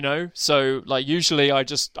 So like usually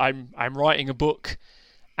I'm writing a book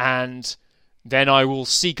and then I will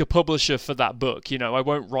seek a publisher for that book. I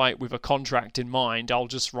won't write with a contract in mind. I'll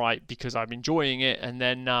just write because I'm enjoying it, and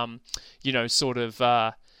then sort of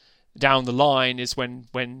down the line is when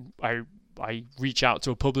I reach out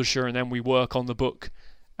to a publisher, and then we work on the book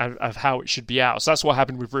of how it should be out. So that's what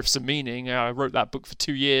happened with Riffs of Meaning. I wrote that book for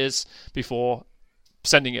 2 years before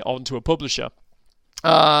sending it on to a publisher.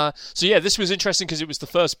 So yeah, this was interesting because it was the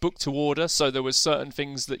first book to order, so there was certain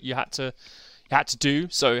things that you had to do.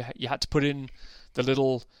 So you had to put in the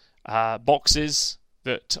little boxes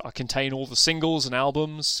that contain all the singles and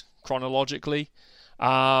albums chronologically.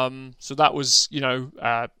 So that was,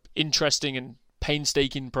 interesting and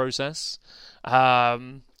painstaking process.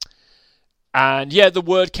 And yeah, the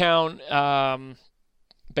word count,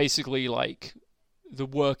 basically like the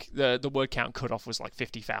word count cutoff was like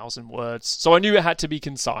 50,000 words. So I knew it had to be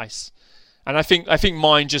concise. And I think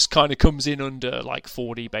mine just kind of comes in under like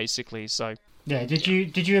 40 basically. So yeah, did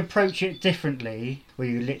you approach it differently? Where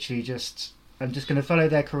you literally I'm just going to follow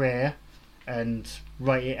their career and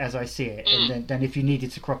write it as I see it, and then if you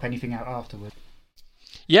needed to crop anything out afterwards?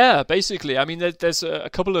 Yeah, basically. I mean, there's a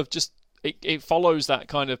couple of just it follows that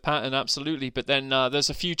kind of pattern absolutely, but then there's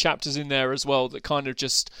a few chapters in there as well that kind of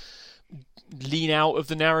just lean out of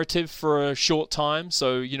the narrative for a short time.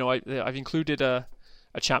 So I've included a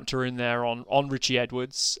chapter in there on Richie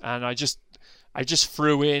Edwards, and I just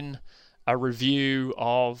threw in a review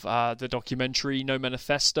of the documentary No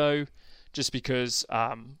Manifesto, just because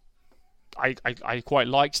I quite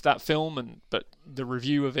liked that film, but the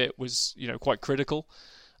review of it was quite critical.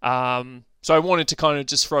 So I wanted to kind of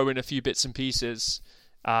just throw in a few bits and pieces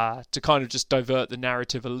to kind of just divert the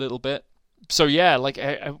narrative a little bit. So yeah, like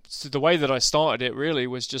so the way that I started it really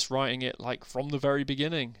was just writing it like from the very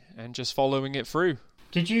beginning and just following it through.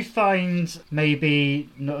 Did you find maybe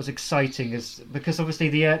not as exciting as, because obviously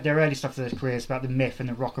their early stuff of their career is about the myth and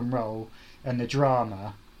the rock and roll and the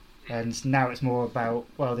drama, and now it's more about,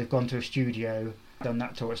 well, they've gone to a studio, done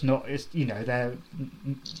that tour. It's they're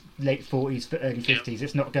late 40s, early 50s.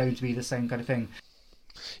 It's not going to be the same kind of thing.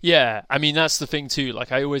 Yeah, I mean that's the thing too.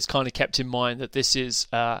 Like I always kind of kept in mind that this is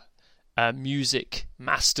a music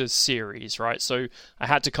masters series, right? So I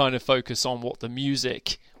had to kind of focus on what the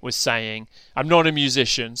music was saying. I'm not a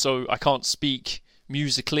musician, so I can't speak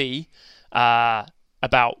musically about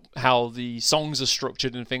how the songs are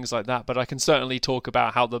structured and things like that, but I can certainly talk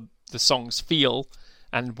about how the songs feel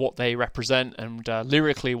and what they represent and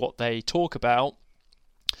lyrically what they talk about.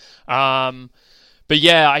 But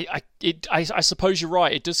yeah, I suppose you're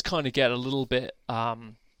right. It does kind of get a little bit.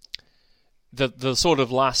 The sort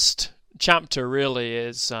of last chapter really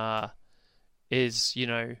is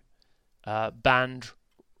band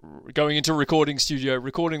going into a recording studio,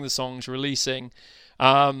 recording the songs, releasing.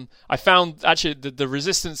 I found actually the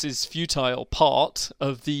Resistance is Futile part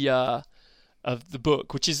of the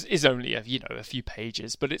book, which is only a few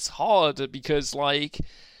pages, but it's hard because like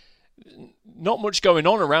not much going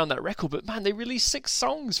on around that record, but man, they released 6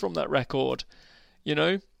 songs from that record,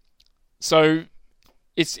 so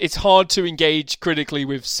it's hard to engage critically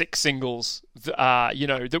with 6 singles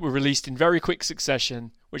that were released in very quick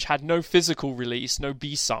succession, which had no physical release, no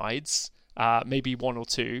B-sides, maybe 1 or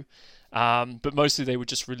 2, but mostly they were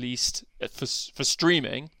just released for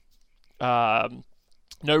streaming.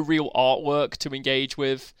 No real artwork to engage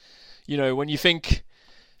with. When you think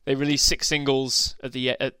they released 6 singles at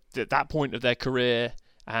that point of their career,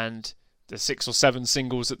 and the 6 or 7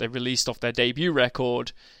 singles that they released off their debut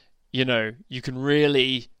record, you can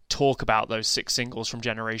really talk about those 6 singles from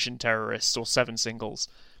Generation Terrorists, or 7 singles,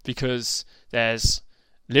 because there's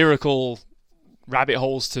lyrical rabbit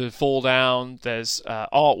holes to fall down, there's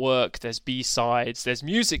artwork, there's B-sides, there's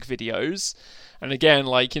music videos. And again,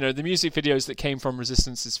 like, the music videos that came from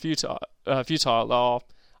Resistance is Futile are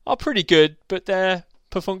pretty good, but they're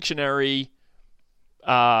perfunctory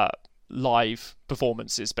live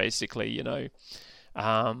performances, basically,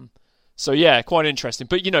 So yeah, quite interesting.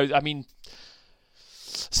 But, I mean,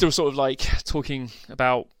 still sort of like talking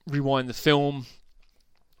about Rewind the film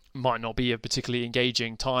might not be a particularly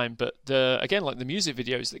engaging time, but the music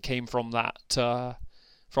videos that came from that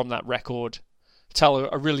record tell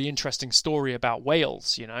a really interesting story about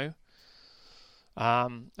Wales,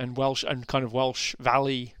 and Welsh and kind of Welsh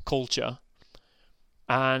Valley culture,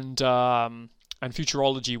 and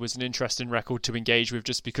Futurology was an interesting record to engage with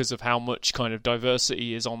just because of how much kind of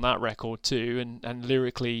diversity is on that record too, and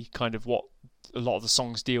lyrically kind of what a lot of the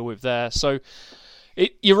songs deal with there. So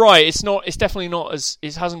you're right, it's definitely not as,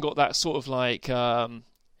 it hasn't got that sort of like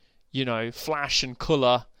flash and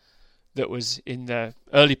colour that was in the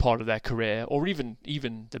early part of their career, or even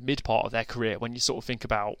the mid part of their career, when you sort of think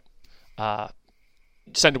about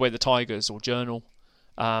Send Away the Tigers or Journal.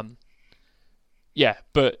 Yeah,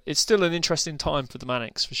 but it's still an interesting time for the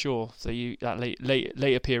Manics for sure. So that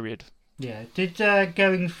later period. Yeah. Did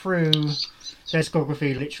going through their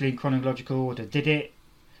discography literally in chronological order, did it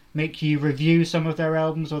make you review some of their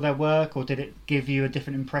albums or their work, or did it give you a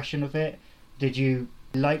different impression of it? Did you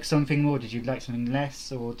like something more? Did you like something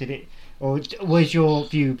less? Or was your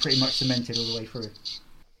view pretty much cemented all the way through?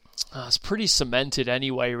 It's pretty cemented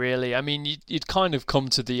anyway, really. I mean, you'd kind of come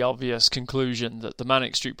to the obvious conclusion that the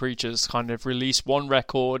Manic Street Preachers kind of released one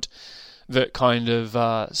record that kind of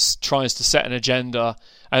tries to set an agenda,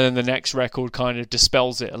 and then the next record kind of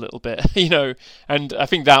dispels it a little bit, you know. And I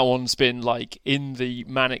think that one's been like in the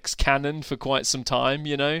Manics canon for quite some time,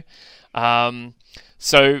 you know.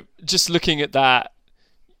 So just looking at that,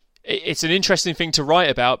 it's an interesting thing to write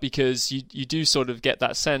about, because you do sort of get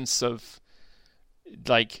that sense of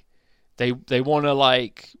like they want to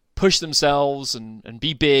like push themselves and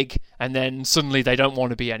be big, and then suddenly they don't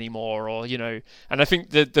want to be anymore, or, you know. And I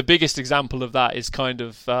think the biggest example of that is kind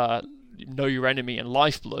of Know Your Enemy and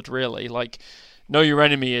Lifeblood, really. Like, Know Your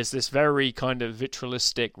Enemy is this very kind of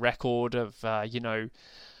vitrilistic record of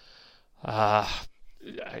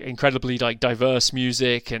incredibly like diverse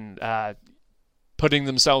music, and putting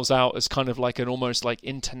themselves out as kind of like an almost like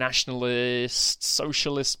internationalist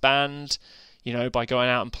socialist band, you know, by going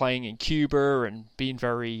out and playing in Cuba and being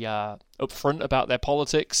very upfront about their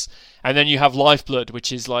politics. And then you have Lifeblood,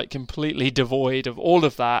 which is like completely devoid of all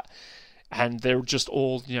of that, and they're just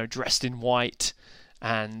all, you know, dressed in white,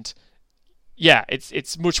 and yeah,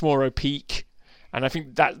 it's much more opaque. And I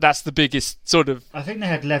think that's the biggest sort of... I think they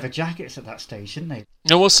had leather jackets at that stage, didn't they?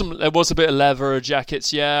 There was a bit of leather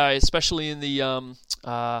jackets, yeah, especially in the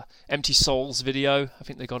Empty Souls video. I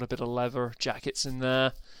think they got a bit of leather jackets in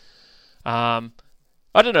there. I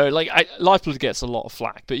don't know, like, Lifeblood gets a lot of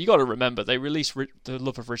flack, but you got to remember they released The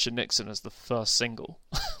Love of Richard Nixon as the first single,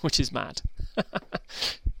 which is mad.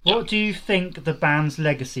 What do you think the band's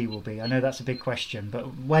legacy will be? I know that's a big question, but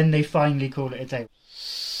when they finally call it a day.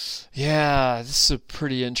 Yeah, this is a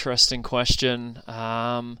pretty interesting question.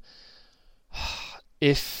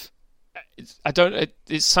 It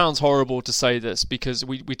sounds horrible to say this, because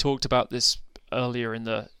we talked about this earlier in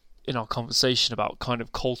our conversation about kind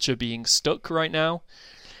of culture being stuck right now,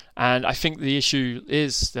 and I think the issue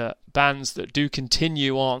is that bands that do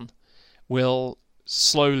continue on will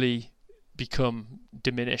slowly become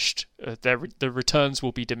diminished. The returns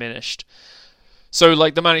will be diminished. So,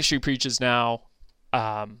 like the Manic Street Preachers now,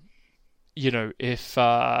 you know, if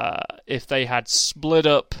they had split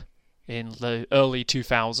up in the early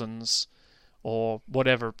 2000s or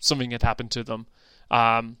whatever, something had happened to them,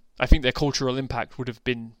 I think their cultural impact would have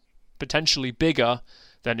been potentially bigger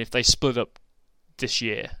than if they split up this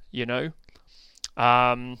year, you know.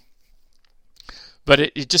 But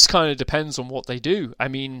it just kind of depends on what they do. I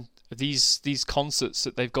mean, these concerts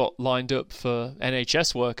that they've got lined up for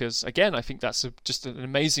NHS workers, again, I think that's just an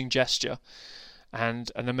amazing gesture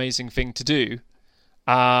and an amazing thing to do.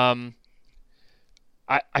 I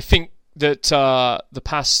think that the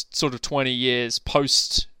past sort of 20 years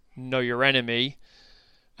post Know Your Enemy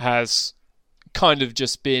has kind of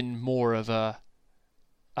just been more of a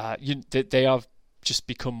they have just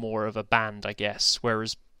become more of a band, I guess,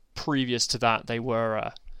 whereas previous to that they were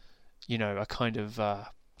a kind of I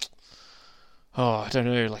don't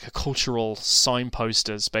know, like a cultural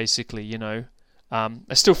signposters, basically, you know.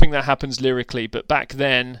 I still think that happens lyrically, but back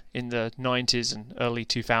then, in the 90s and early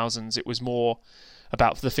 2000s, it was more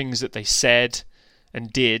about the things that they said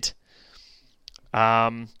and did.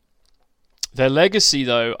 Their legacy,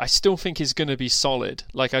 though, I still think is going to be solid.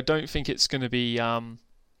 Like, I don't think it's going to be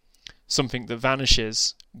something that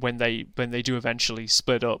vanishes when they do eventually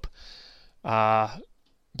split up,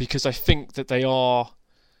 because I think that they are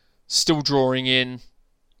still drawing in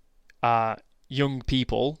young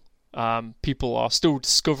people. People are still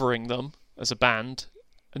discovering them as a band,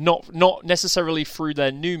 not necessarily through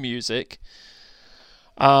their new music,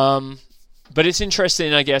 but it's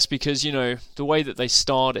interesting, I guess, because, you know, the way that they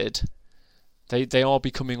started, they are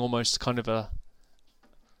becoming almost kind of a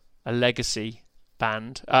legacy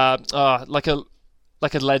band, like a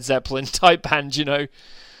Led Zeppelin type band, you know,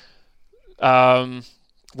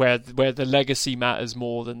 where the legacy matters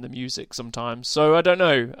more than the music sometimes. So I don't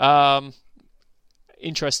know.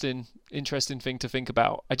 Interesting thing to think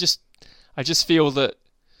about. I just feel that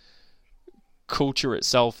culture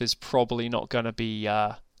itself is probably not going to be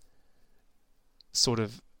sort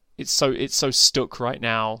of, it's so stuck right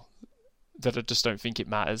now that I just don't think it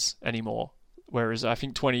matters anymore. Whereas I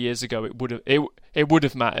think 20 years ago it would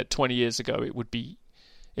have mattered. 20 years ago it would be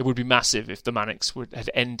massive if the Manics had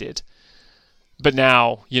ended. But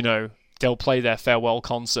now, you know, they'll play their farewell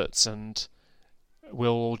concerts and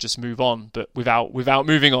we'll all just move on, but without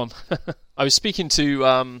moving on. I was speaking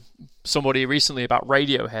to somebody recently about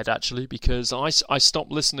Radiohead, actually, because I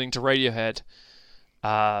stopped listening to Radiohead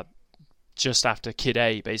just after Kid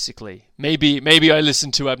A, basically. Maybe I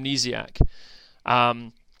listened to Amnesiac,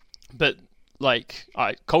 but like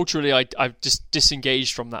culturally, I've just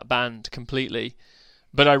disengaged from that band completely.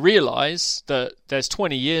 But I realise that there's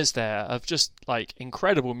 20 years there of just like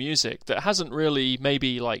incredible music that hasn't really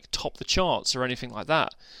maybe like topped the charts or anything like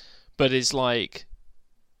that, but is like,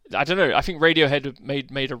 I don't know. I think Radiohead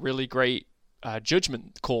made a really great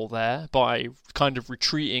judgment call there by kind of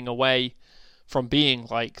retreating away from being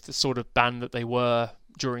like the sort of band that they were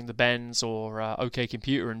during the Bends or OK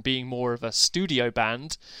Computer and being more of a studio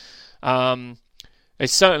band. It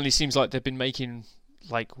certainly seems like they've been making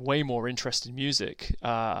like way more interesting music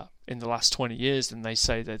in the last 20 years than they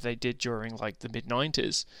say that they did during like the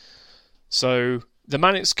mid-90s. So the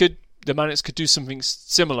Manics could do something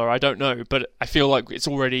similar, I don't know, but I feel like it's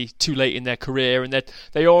already too late in their career, and that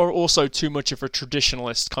they are also too much of a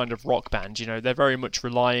traditionalist kind of rock band. You know, they're very much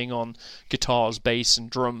relying on guitars, bass, and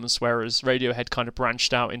drums, whereas Radiohead kind of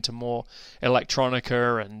branched out into more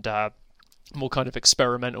electronica and more kind of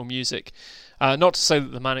experimental music. Not to say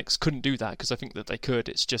that the Manics couldn't do that, because I think that they could.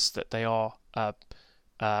 It's just that they are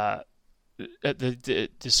the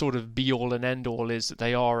sort of be all and end all is that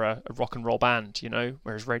they are a rock and roll band, you know,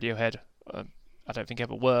 whereas Radiohead, I don't think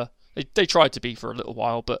ever were. They tried to be for a little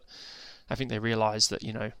while, but I think they realised that,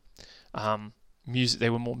 you know, they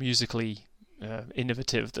were more musically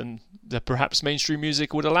innovative than the perhaps mainstream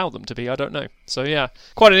music would allow them to be. I don't know. So yeah,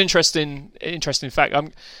 quite an interesting fact.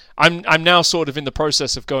 I'm now sort of in the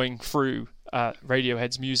process of going through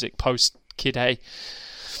Radiohead's music post Kid A.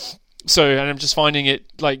 So, and I'm just finding it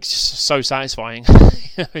like so satisfying.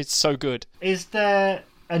 It's so good. Is there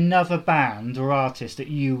another band or artist that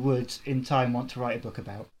you would in time want to write a book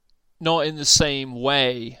about? Not in the same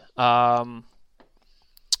way. Yeah.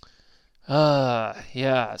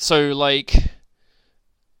 So like,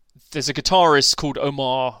 there's a guitarist called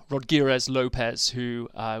Omar Rodriguez Lopez who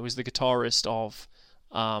was the guitarist of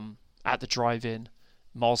At the Drive-In,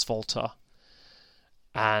 Mars Volta,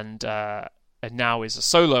 and now is a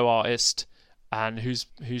solo artist, and who's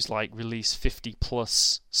like released 50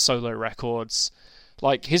 plus solo records.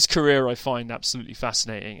 Like, his career I find absolutely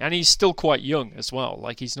fascinating, and he's still quite young as well.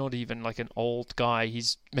 Like, he's not even like an old guy.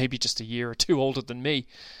 He's maybe just a year or two older than me.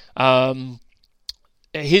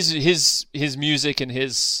 His music and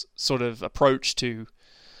his sort of approach to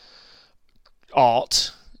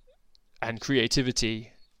art and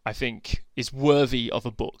creativity, I think, is worthy of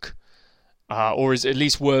a book. Or is at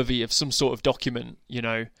least worthy of some sort of document, you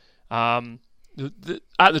know. At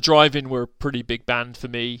the Drive-In were a pretty big band for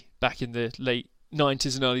me back in the late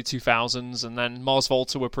 90s and early 2000s, and then Mars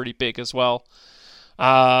Volta were pretty big as well.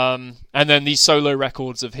 And then these solo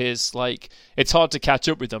records of his, like, it's hard to catch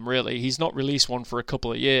up with them, really. He's not released one for a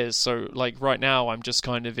couple of years, so, like, right now I'm just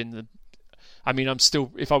kind of in the... I mean, I'm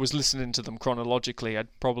still... If I was listening to them chronologically,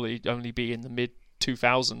 I'd probably only be in the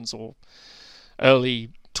mid-2000s or early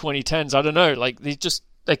 2010s. I don't know. Like,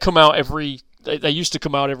 they come out they used to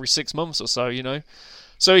come out every 6 months or so, you know.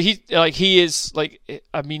 So he is like,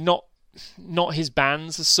 I mean, not his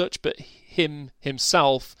bands as such, but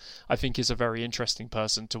himself, I think, is a very interesting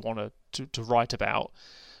person to want to write about.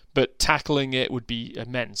 But tackling it would be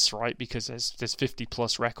immense, right? Because there's 50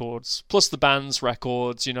 plus records, plus the band's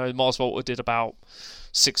records. You know, Mars Volta did about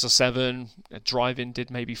 6 or 7. Drive-In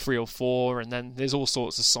did maybe 3 or 4, and then there's all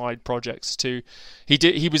sorts of side projects too.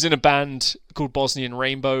 He was in a band called Bosnian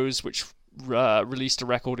Rainbows, which released a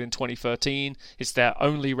record in 2013. It's their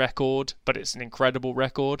only record, but it's an incredible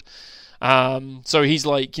record. So he's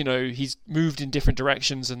like, you know, he's moved in different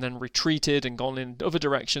directions and then retreated and gone in other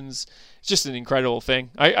directions. It's just an incredible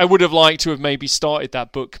thing. I would have liked to have maybe started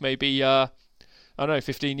that book maybe, I don't know,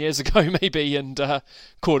 15 years ago maybe, and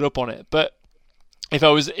caught up on it. But if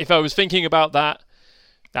I was thinking about that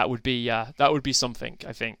would be something,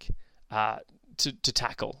 I think, to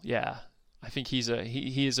tackle. Yeah, I think he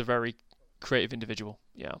is a very creative individual.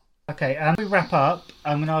 Yeah. Okay, and we wrap up.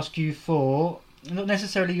 I'm going to ask you for not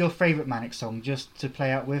necessarily your favourite Manic song, just to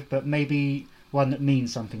play out with, but maybe one that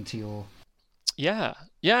means something to you. Yeah.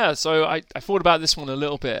 So I thought about this one a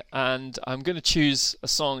little bit, and I'm going to choose a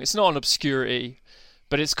song. It's not an obscurity,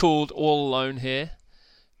 but it's called All Alone Here.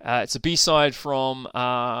 It's a B-side from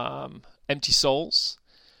Empty Souls,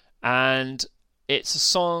 and it's a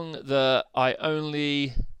song that I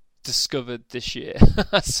only discovered this year.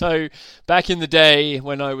 So back in the day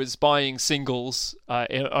when I was buying singles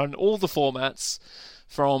on all the formats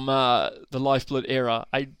from the Lifeblood era,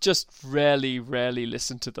 I just rarely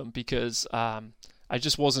listened to them because I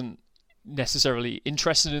just wasn't necessarily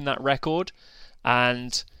interested in that record,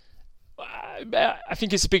 and I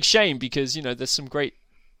think it's a big shame because, you know, there's some great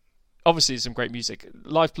obviously some great music.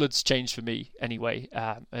 Lifeblood's changed for me anyway,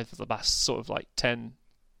 over the last sort of like 5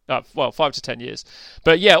 to 10 years.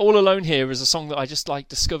 But yeah, All Alone Here is a song that I just like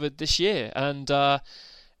discovered this year, and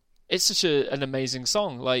it's such an amazing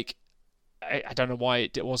song. Like, I don't know why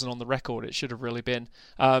it wasn't on the record. It should have really been.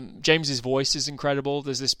 James's voice is incredible.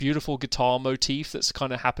 There's this beautiful guitar motif that's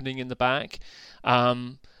kind of happening in the back.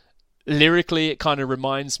 Lyrically, it kind of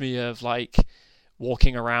reminds me of like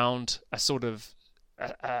walking around a sort of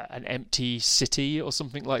an empty city or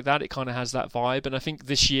something like that. It kind of has that vibe. And I think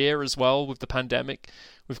this year as well, with the pandemic,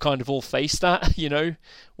 we've kind of all faced that,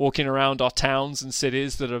 walking around our towns and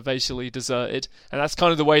cities that are basically deserted. And that's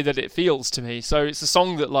kind of the way that it feels to me. So it's a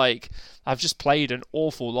song that like I've just played an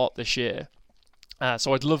awful lot this year.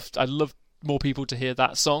 So I'd love more people to hear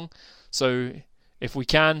that song. So if we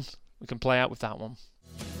can play out with that one.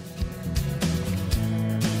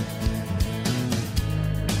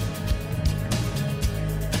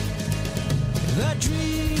 The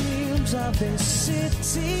dreams of this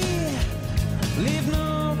city leave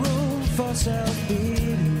no room for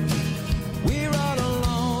self-pity. We're all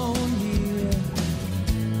alone here,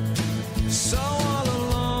 so all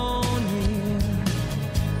alone here.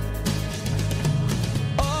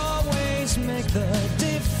 Always make the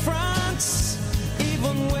difference,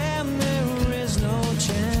 even when there is no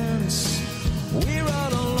chance. We're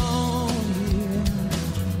all alone here,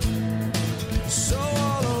 so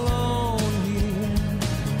all alone.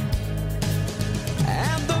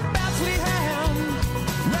 And the Bethlehem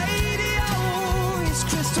radio is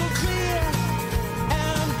crystal clear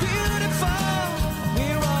and beautiful.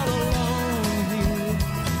 We're all alone here,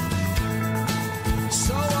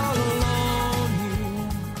 so all alone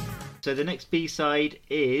here. So the next B-side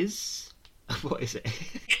is... what is it?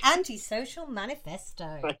 Antisocial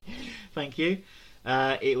Manifesto. Thank you.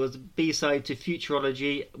 It was B-side to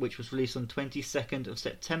Futurology, which was released on 22nd of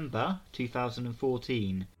September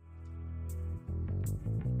 2014.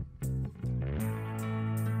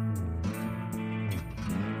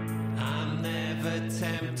 I'm never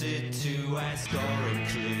tempted to ask or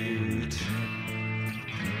include.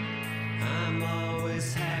 I'm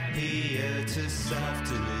always happier to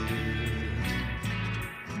self-delude.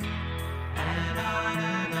 And on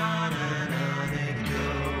and on and on it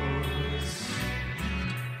goes.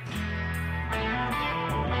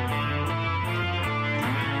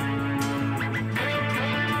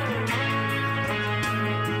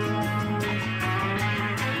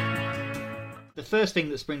 The first thing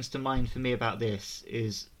that springs to mind for me about this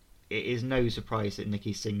is it is no surprise that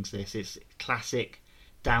Nicky sings this. It's classic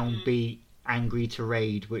downbeat, angry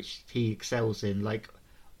tirade, which he excels in, like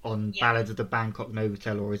on Ballad of the Bangkok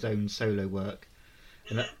Novotel or his own solo work.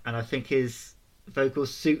 And I think his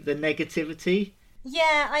vocals suit the negativity.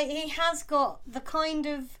 Yeah, he has got the kind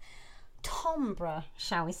of timbre,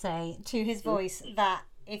 shall we say, to his voice that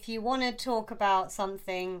if you want to talk about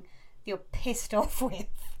something you're pissed off with,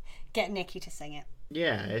 get Nicky to sing it.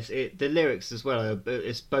 Yeah, the lyrics as well,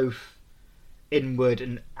 it's both inward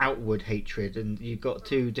and outward hatred, and you've got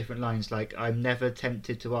two different lines like, I'm never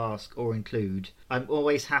tempted to ask or include, I'm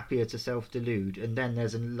always happier to self-delude, and then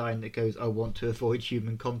there's a line that goes, I want to avoid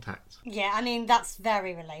human contact. Yeah, I mean, that's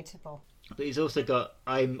very relatable. But he's also got,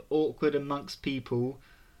 I'm awkward amongst people,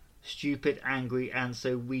 stupid, angry, and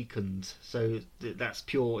so weakened. So that's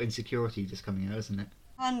pure insecurity just coming out, isn't it?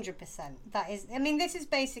 100%. That is, I mean, this is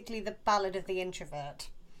basically the ballad of the introvert.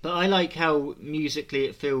 But I like how musically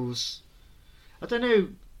it feels, I don't know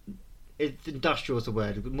if industrial is the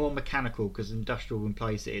word, but more mechanical, because industrial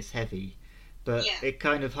implies that it's heavy. But it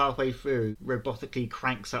kind of halfway through robotically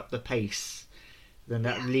cranks up the pace. Then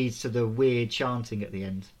that leads to the weird chanting at the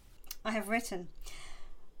end. I have written,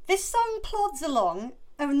 this song plods along,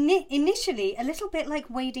 initially a little bit like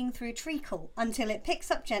wading through treacle, until it picks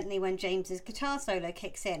up gently when James's guitar solo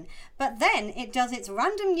kicks in. But then it does its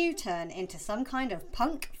random U-turn into some kind of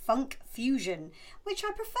punk-funk fusion, which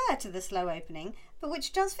I prefer to the slow opening, but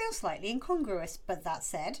which does feel slightly incongruous. But that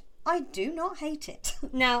said, I do not hate it.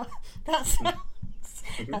 Now, that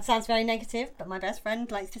sounds very negative, but my best friend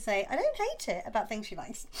likes to say, I don't hate it about things she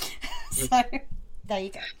likes. So, there you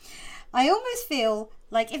go. I almost feel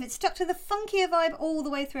like if it stuck to the funkier vibe all the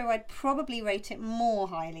way through, I'd probably rate it more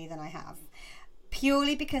highly than I have.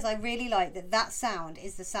 Purely because I really like that sound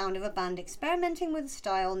is the sound of a band experimenting with a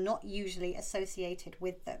style not usually associated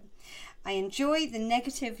with them. I enjoy the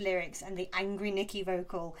negative lyrics and the angry Nicky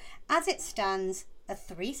vocal. As it stands, a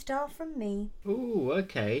 3-star from me. Ooh,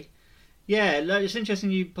 okay. Yeah, it's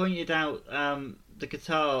interesting you pointed out the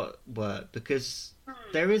guitar work, because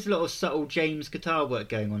there is a lot of subtle James guitar work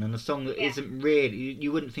going on in a song that isn't really...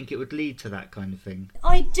 You wouldn't think it would lead to that kind of thing.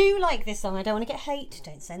 I do like this song. I don't want to get hate.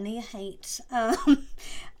 Don't send me a hate.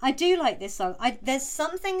 I do like this song. There's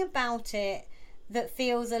something about it that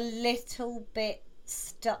feels a little bit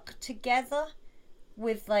stuck together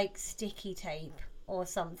with like sticky tape or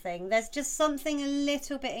something. There's just something a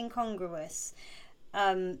little bit incongruous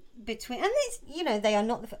between, and it's, you know, they are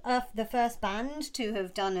not the first band to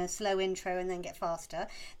have done a slow intro and then get faster.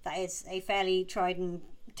 That is a fairly tried and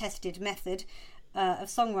tested method of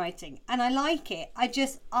songwriting, and I like it.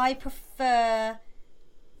 I prefer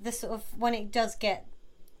the sort of, when it does get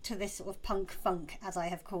to this sort of punk funk, as I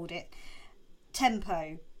have called it,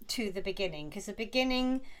 tempo to the beginning, because the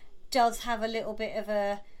beginning does have a little bit of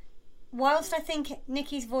a, whilst I think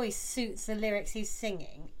Nicky's voice suits the lyrics he's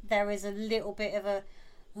singing, there is a little bit of a,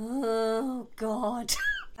 oh God,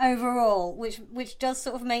 overall, which does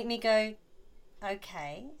sort of make me go,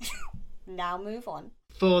 okay, now move on.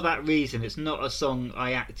 For that reason, it's not a song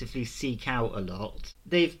I actively seek out a lot.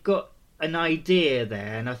 They've got an idea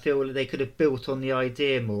there, and I feel like they could have built on the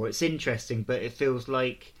idea more. It's interesting, but it feels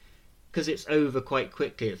like, because it's over quite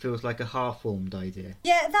quickly, it feels like a half-formed idea.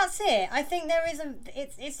 Yeah, that's it. I think there is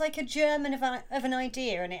it's like a germ of an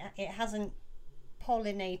idea, and it hasn't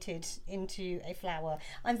pollinated into a flower.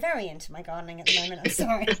 I'm very into my gardening at the moment, I'm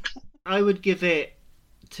sorry. I would give it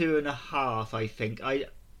 2.5, I think.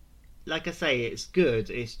 Like I say, it's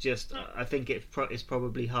good, it's just, I think it's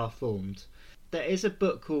probably half-formed. There is a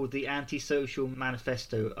book called The Antisocial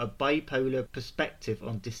Manifesto, A Bipolar Perspective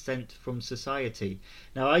on Dissent from Society.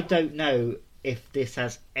 Now, I don't know if this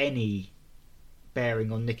has any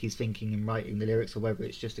bearing on Nicky's thinking and writing the lyrics, or whether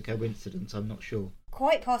it's just a coincidence. I'm not sure.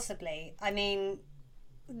 Quite possibly. I mean,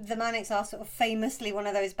 the Manics are sort of famously one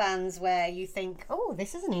of those bands where you think, oh,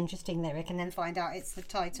 this is an interesting lyric, and then find out it's the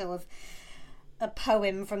title of a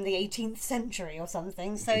poem from the 18th century or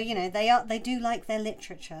something. So, you know, they do like their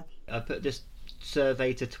literature. I put this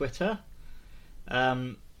survey to Twitter.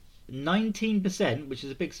 19%, which is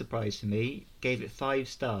a big surprise to me, gave it 5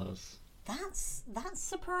 stars. That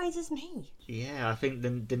surprises me. Yeah, I think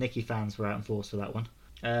the Nicky fans were out in force for that one.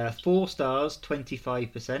 4 stars,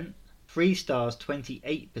 25%. 3 stars,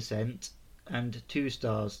 28%. And 2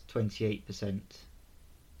 stars, 28%.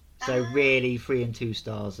 So really, 3 and 2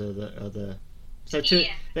 stars are the. So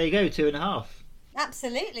there you go, 2.5.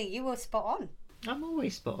 Absolutely, you were spot on. I'm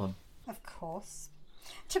always spot on. Of course.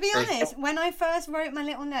 To be honest, when I first wrote my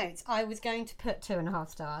little notes, I was going to put 2.5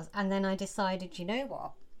 stars, and then I decided, you know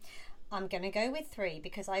what? I'm going to go with 3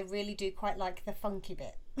 because I really do quite like the funky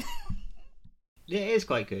bit. Yeah, it is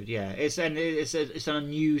quite good. Yeah, it's an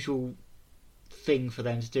unusual thing for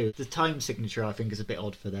them to do. The time signature, I think, is a bit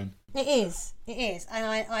odd for them. It is, and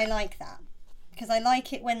I like that because I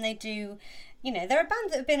like it when they do. You know, they're a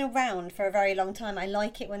band that have been around for a very long time. I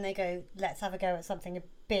like it when they go, let's have a go at something a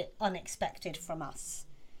bit unexpected from us.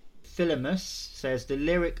 Philemus says the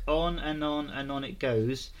lyric on and on and on it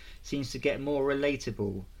goes seems to get more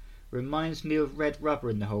relatable. Reminds me of Red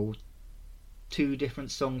Rubber in the whole 2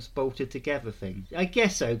 different songs bolted together thing. I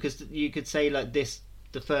guess so, because you could say like this,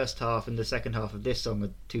 the first half and the second half of this song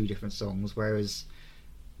are 2 different songs, whereas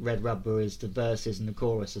Red Rubber is the verses and the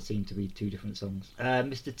chorus that seem to be 2 different songs.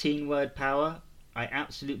 Mr. Teen Word Power, I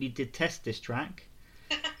absolutely detest this track.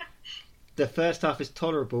 The first half is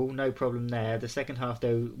tolerable, no problem there. The second half,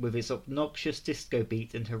 though, with its obnoxious disco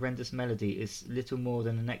beat and horrendous melody, is little more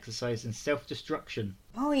than an exercise in self-destruction.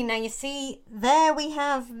 Oh, now you see, there we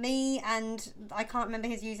have me, and I can't remember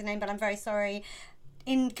his username, but I'm very sorry,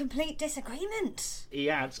 in complete disagreement. He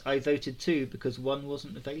adds, I voted 2 because 1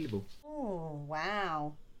 wasn't available. Oh,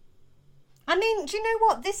 wow. I mean, do you know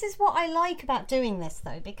what? This is what I like about doing this,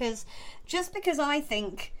 though, because just because I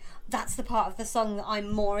think that's the part of the song that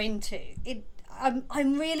I'm more into,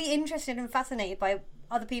 I'm really interested and fascinated by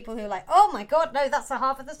other people who are like, oh my God, no, that's the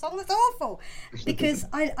half of the song that's awful. Because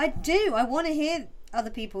I want to hear other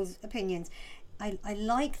people's opinions. I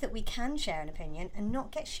like that we can share an opinion and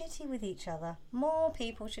not get shitty with each other. More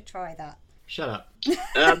people should try that. Shut up.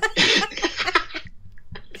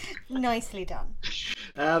 Nicely done.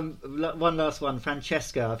 One last one.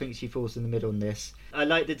 Francesca, I think she falls in the middle on this. I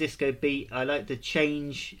like the disco beat. I like the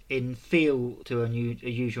change in feel to a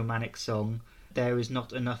usual Manic song. There is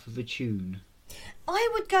not enough of a tune. I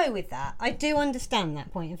would go with that. I do understand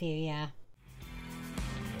that point of view, yeah.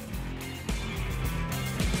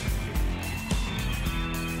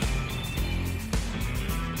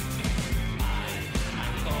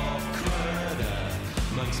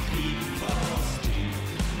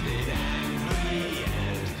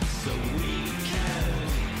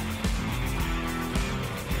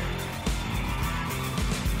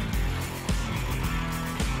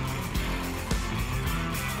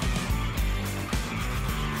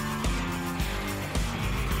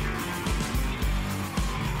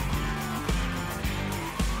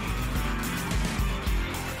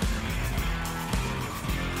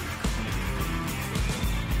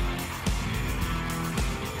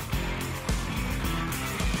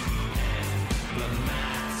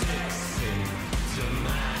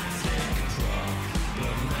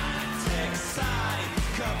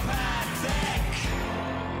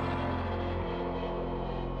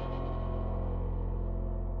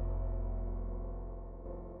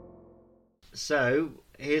 So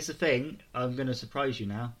here's the thing. I'm going to surprise you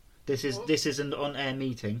now. This is an on-air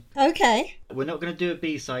meeting. Okay. We're not going to do a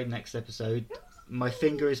B-side next episode. My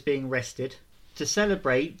finger is being rested. To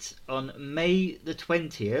celebrate on May the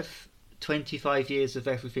 20th, 25 years of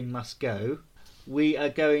Everything Must Go, we are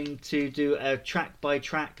going to do a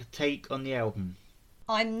track-by-track take on the album.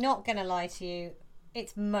 I'm not going to lie to you.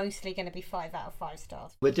 It's mostly going to be 5 out of 5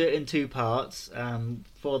 stars. We'll do it in 2 parts.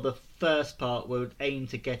 For the first part, we'll aim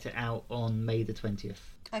to get it out on May the 20th.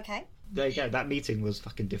 Okay. There you go. That meeting was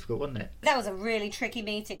fucking difficult, wasn't it? That was a really tricky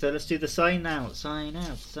meeting. So let's do the sign out. And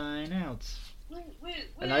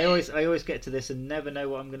I always get to this and never know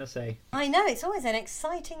what I'm going to say. I know, it's always an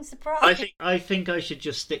exciting surprise. I think I should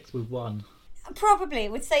just stick with one. Probably.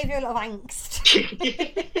 It would save you a lot of angst.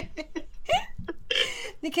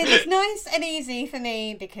 Because it's nice and easy for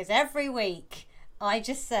me, because every week I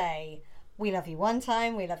just say, we love you 1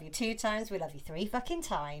 time, we love you 2 times, we love you 3 fucking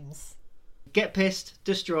times. Get pissed,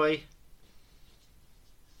 destroy.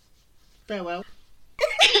 Farewell.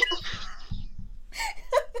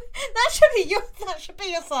 That should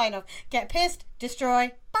be your sign off. Get pissed,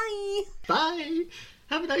 destroy, bye. Bye.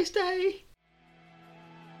 Have a nice day.